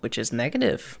liberalism, which is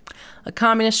negative. A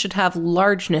communist should have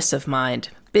largeness of mind,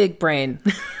 big brain.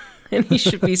 And he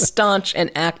should be staunch and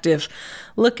active,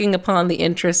 looking upon the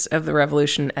interests of the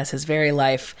revolution as his very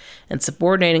life and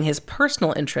subordinating his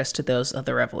personal interests to those of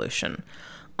the revolution.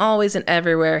 Always and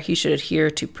everywhere, he should adhere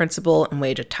to principle and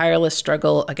wage a tireless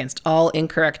struggle against all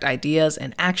incorrect ideas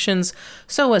and actions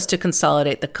so as to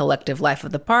consolidate the collective life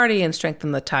of the party and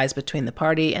strengthen the ties between the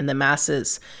party and the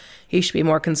masses. He should be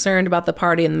more concerned about the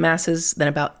party and the masses than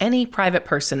about any private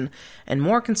person, and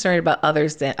more concerned about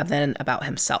others than about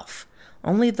himself.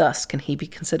 Only thus can he be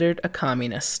considered a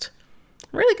communist.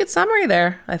 Really good summary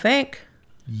there, I think.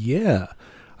 Yeah.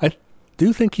 I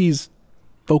do think he's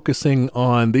focusing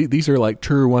on, these are like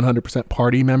true 100%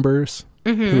 party members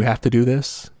who have to do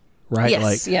this, right?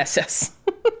 Yes, yes.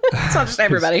 It's not just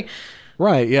everybody.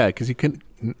 Right, yeah, because you can,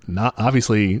 not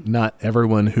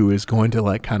everyone who is going to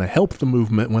like kind of help the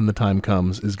movement when the time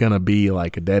comes is going to be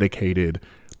like a dedicated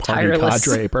party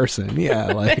cadre person.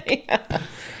 Yeah, like... yeah.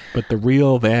 But the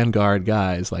real vanguard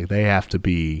guys, like they have to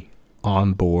be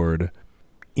on board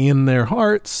in their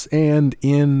hearts and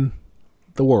in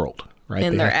the world, right?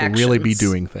 In they their have actions. to really be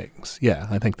doing things. Yeah,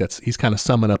 I think he's kind of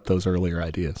summing up those earlier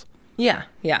ideas. Yeah.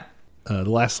 The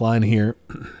last line here.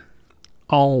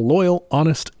 All loyal,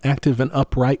 honest, active, and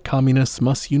upright communists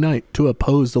must unite to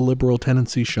oppose the liberal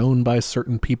tendency shown by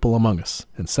certain people among us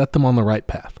and set them on the right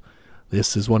path.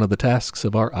 This is one of the tasks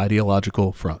of our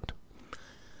ideological front.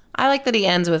 I like that he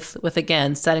ends with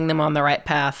again, setting them on the right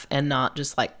path and not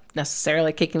just like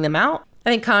necessarily kicking them out. I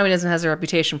think communism has a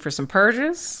reputation for some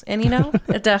purges, and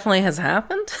it definitely has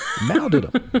happened. Mao did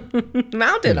them.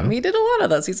 Mao did them. He did a lot of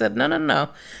those. He said, no,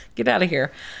 get out of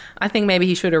here. I think maybe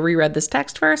he should have reread this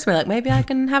text first and be like, maybe I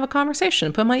can have a conversation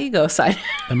and put my ego aside.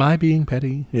 Am I being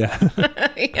petty? Yeah.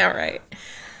 Yeah, right.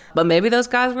 But maybe those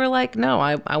guys were like, no,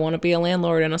 I want to be a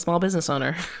landlord and a small business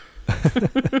owner.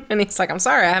 And he's like, I'm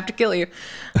sorry, I have to kill you.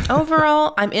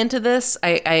 Overall, I'm into this.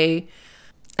 I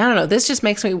don't know. This just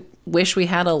makes me wish we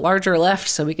had a larger left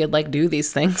so we could like do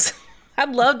these things.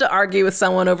 I'd love to argue with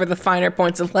someone over the finer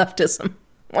points of leftism.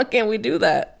 Why can't we do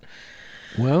that?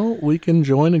 Well, we can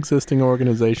join existing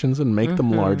organizations and make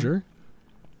them larger.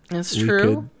 That's true.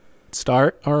 We could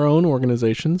start our own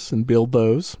organizations and build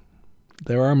those.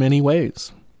 There are many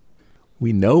ways.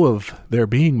 We know of there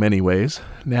being many ways.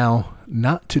 Now,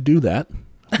 not to do that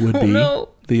would be the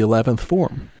 11th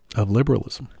form of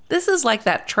liberalism. This is like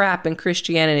that trap in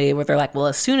Christianity where they're like, well,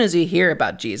 as soon as you hear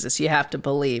about Jesus, you have to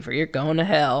believe or you're going to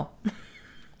hell.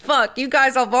 Fuck, you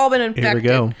guys have all been infected. Here we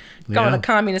go. Going to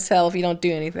communist hell if you don't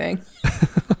do anything.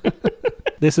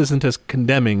 this isn't as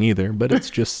condemning either, but it's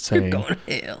just saying, Going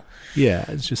to hell. yeah,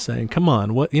 it's just saying, come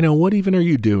on, what even are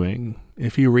you doing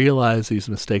if you realize these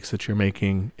mistakes that you're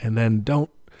making and then don't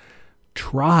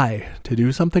try to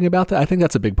do something about that? I think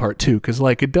that's a big part too, because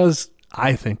like it does.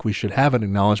 I think we should have an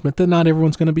acknowledgement that not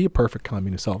everyone's going to be a perfect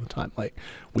communist all the time. Like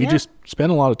we just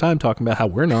spend a lot of time talking about how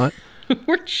we're not.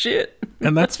 We're shit.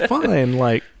 And that's fine.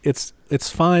 Like it's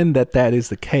fine that is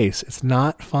the case. It's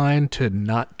not fine to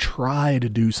not try to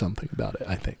do something about it,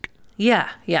 I think. Yeah,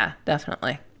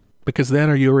 definitely. Because then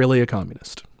are you really a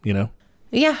communist, you know?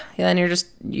 Yeah, and you're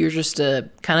just a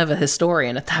kind of a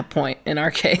historian at that point in our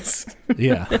case.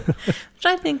 Yeah. Which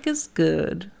I think is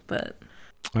good, but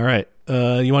all right.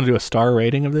 You want to do a star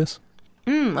rating of this?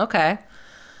 Okay.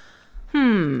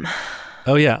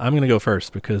 Oh yeah, I'm going to go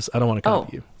first because I don't want to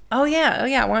copy you. Oh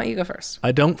yeah. Why don't you go first?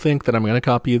 I don't think that I'm going to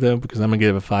copy you though, because I'm going to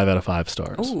give it 5 out of 5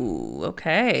 stars. Ooh,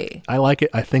 okay. I like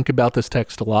it. I think about this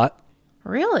text a lot.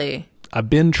 Really? I've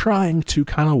been trying to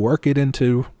kind of work it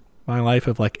into my life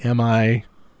of like, am I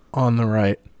on the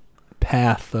right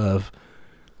path of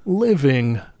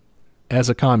living as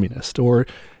a communist, or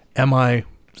am I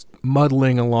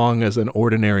muddling along as an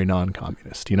ordinary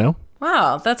non-communist, you know?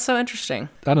 Wow, that's so interesting.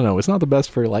 I don't know. It's not the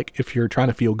best for like if you're trying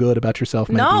to feel good about yourself.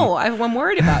 Maybe. No, I'm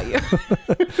worried about you.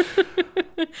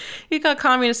 You got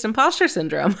communist imposter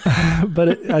syndrome.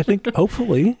 But I think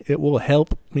hopefully it will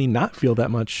help me not feel that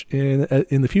much in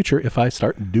the future if I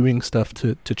start doing stuff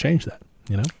to change that,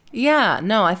 you know? Yeah,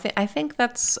 no, I think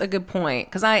that's a good point,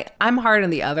 because I'm hard in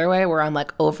the other way where I'm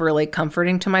like overly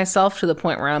comforting to myself to the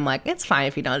point where I'm like, it's fine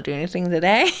if you don't do anything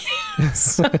today.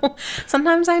 So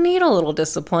sometimes I need a little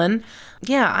discipline.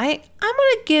 Yeah, I'm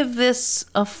gonna give this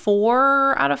a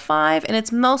 4 out of 5, and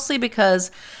it's mostly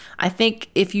because I think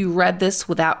if you read this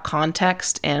without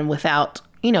context and without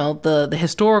the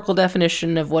historical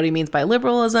definition of what he means by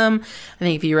liberalism, I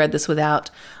think if you read this without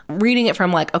reading it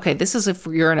from like, okay, this is if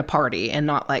you're in a party and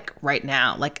not like right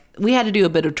now, like we had to do a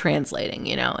bit of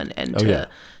translating, and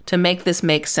to make this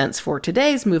make sense for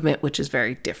today's movement, which is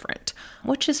very different,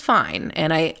 which is fine.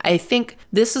 And I think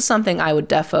this is something I would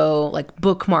defo like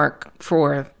bookmark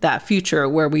for that future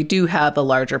where we do have a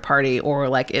larger party, or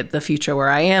like the future where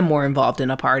I am more involved in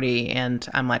a party and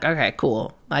I'm like, okay,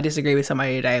 cool. I disagree with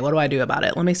somebody today. What do I do about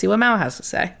it? Let me see what Mao has to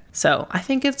say. So I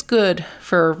think it's good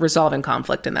for resolving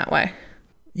conflict in that way.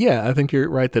 Yeah, I think you're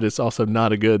right that it's also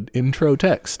not a good intro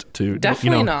text to...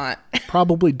 Definitely not.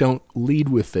 Probably don't lead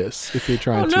with this if you're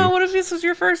trying to... Oh no, what if this was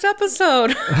your first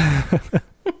episode?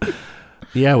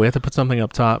 Yeah, we have to put something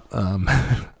up top. Go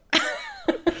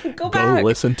back. Go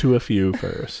listen to a few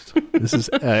first. This is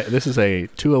a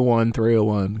 201,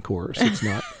 301 course. It's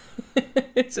not...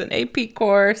 It's an AP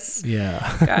course.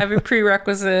 Yeah. Got every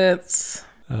prerequisites.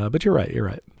 But you're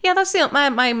right. Yeah, that's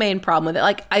my main problem with it.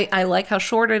 Like, I like how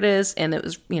short it is, and it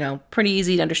was, pretty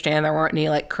easy to understand. There weren't any,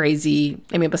 like, crazy...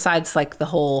 I mean, besides, like, the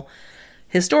whole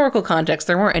historical context,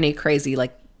 there weren't any crazy,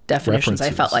 like, definitions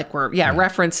I felt like were,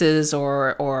 references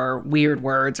or weird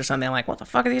words or something. Like, what the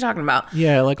fuck are you talking about?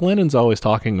 Yeah, like, Lenin's always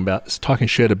talking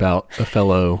shit about a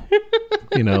fellow,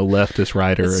 leftist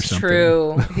writer or something.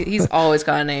 True. He's always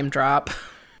got a name drop.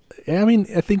 I mean,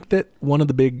 I think that one of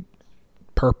the big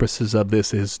purposes of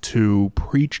this is to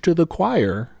preach to the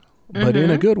choir, but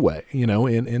in a good way,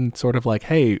 in sort of like,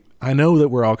 hey, I know that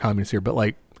we're all communists here, but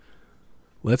like,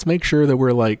 let's make sure that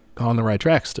we're like on the right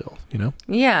track still,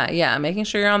 Yeah. Making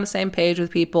sure you're on the same page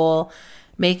with people,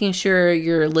 making sure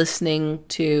you're listening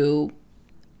to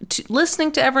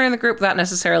everyone in the group without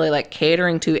necessarily like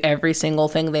catering to every single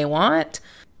thing they want.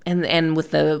 And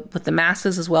with the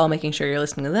masses as well, making sure you're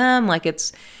listening to them. Like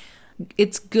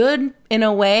it's good in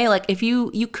a way, like if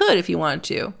you could, if you wanted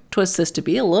to, twist this to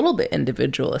be a little bit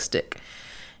individualistic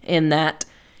in that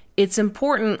it's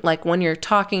important, like when you're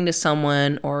talking to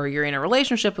someone or you're in a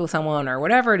relationship with someone or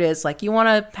whatever it is, like you want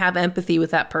to have empathy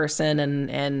with that person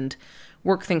and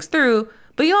work things through,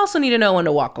 but you also need to know when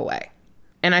to walk away.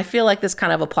 And I feel like this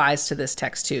kind of applies to this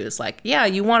text too. It's like, yeah,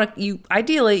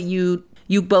 ideally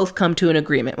you both come to an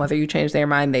agreement, whether you change their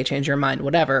mind, they change your mind,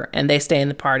 whatever, and they stay in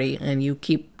the party and you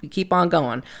keep on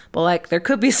going. But like there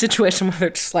could be a situation where they're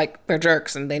just like they're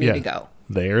jerks and they need to go.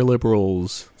 They're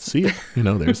liberals. See ya.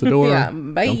 There's the door. Yeah,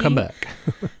 bye. Don't come back.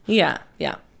 Yeah.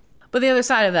 But the other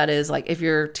side of that is like if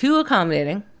you're too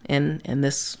accommodating in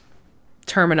this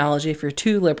terminology, if you're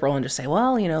too liberal and just say,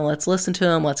 well, let's listen to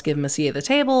them, let's give them a seat at the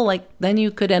table, like then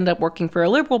you could end up working for a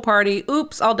liberal party.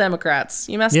 Oops, all Democrats.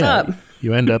 You messed up.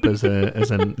 You end up as a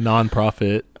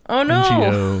nonprofit oh no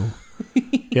NGO.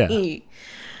 Yeah.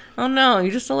 Oh no, you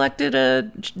just elected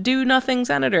a do nothing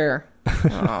senator.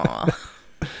 Aw,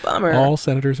 bummer. All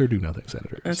senators are do nothing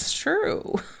senators. That's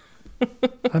true.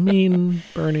 I mean,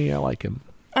 Bernie, I like him.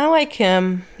 I like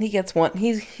him. He gets one.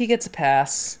 He gets a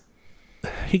pass.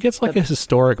 He gets like a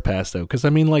historic pass though, because I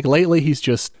mean, like lately he's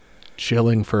just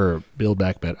chilling for Build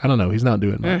Back Better. I don't know. He's not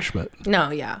doing much, but No,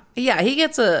 yeah. He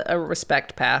gets a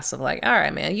respect pass of like, all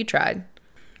right, man, you tried.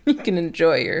 You can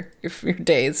enjoy your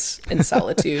days in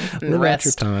solitude and live out rest.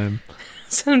 your time.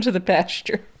 Send him to the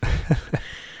pasture.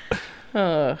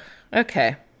 Oh,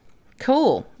 okay.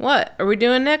 Cool. What are we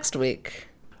doing next week?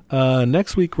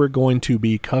 Next week we're going to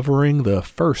be covering the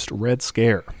first Red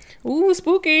Scare. Ooh,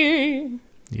 spooky.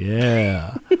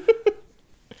 Yeah.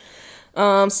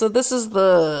 So this is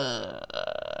the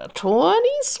 20s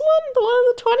one? The one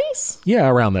of the 20s? Yeah,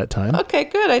 around that time. Okay,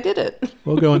 good. I did it.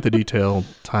 We'll go into detail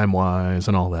time-wise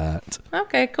and all that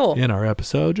Okay, cool. in our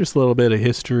episode. Just a little bit of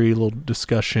history, a little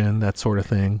discussion, that sort of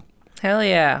thing. Hell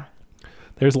yeah.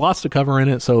 There's lots to cover in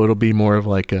it, so it'll be more of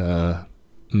like a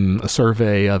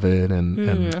survey of it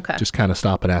and okay. just kind of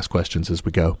stop and ask questions as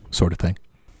we go, sort of thing.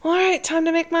 All right, time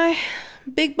to make my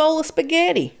big bowl of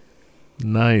spaghetti.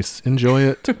 Nice. Enjoy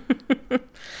it.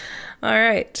 All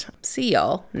right. See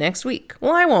y'all next week.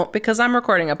 Well, I won't because I'm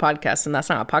recording a podcast and that's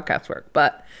not how podcasts work,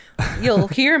 but you'll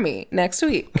hear me next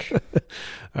week.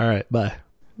 All right. Bye.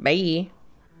 Bye.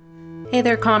 Hey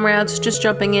there, comrades. Just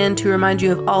jumping in to remind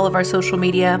you of all of our social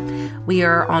media. We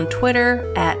are on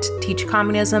Twitter at Teach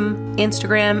Communism,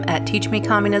 Instagram at Teach Me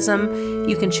Communism.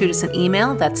 You can shoot us an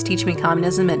email. That's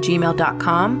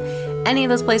teachmecommunism@gmail.com. Any of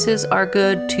those places are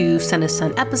good to send us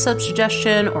an episode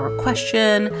suggestion or a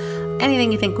question,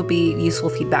 anything you think would be useful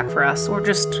feedback for us, or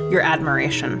just your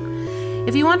admiration.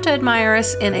 If you want to admire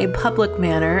us in a public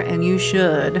manner, and you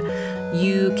should,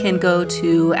 you can go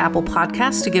to Apple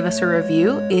Podcasts to give us a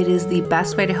review. It is the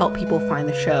best way to help people find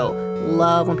the show.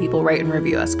 Love when people rate and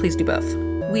review us. Please do both.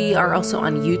 We are also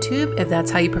on YouTube, if that's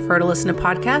how you prefer to listen to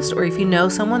podcasts, or if you know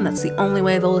someone that's the only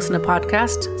way they'll listen to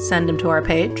podcasts, send them to our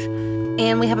page.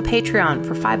 And we have a Patreon.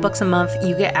 For $5 a month,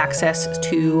 you get access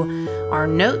to our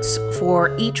notes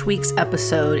for each week's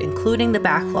episode, including the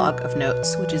backlog of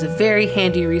notes, which is a very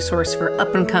handy resource for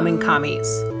up-and-coming commies.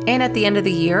 And at the end of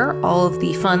the year, all of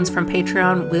the funds from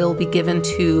Patreon will be given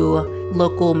to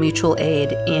local mutual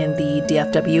aid in the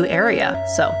DFW area.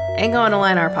 So, ain't going to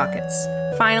line our pockets.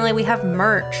 Finally, we have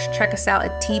merch. Check us out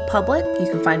at TeePublic. You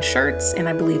can find shirts and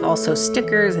I believe also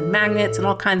stickers and magnets and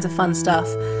all kinds of fun stuff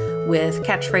with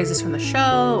catchphrases from the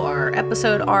show or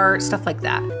episode art, stuff like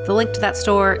that. The link to that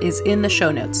store is in the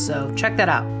show notes, so check that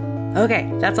out. Okay,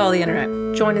 that's all the internet.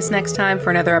 Join us next time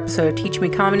for another episode of Teach Me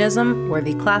Communism, where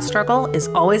the class struggle is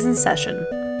always in session.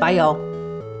 Bye, y'all.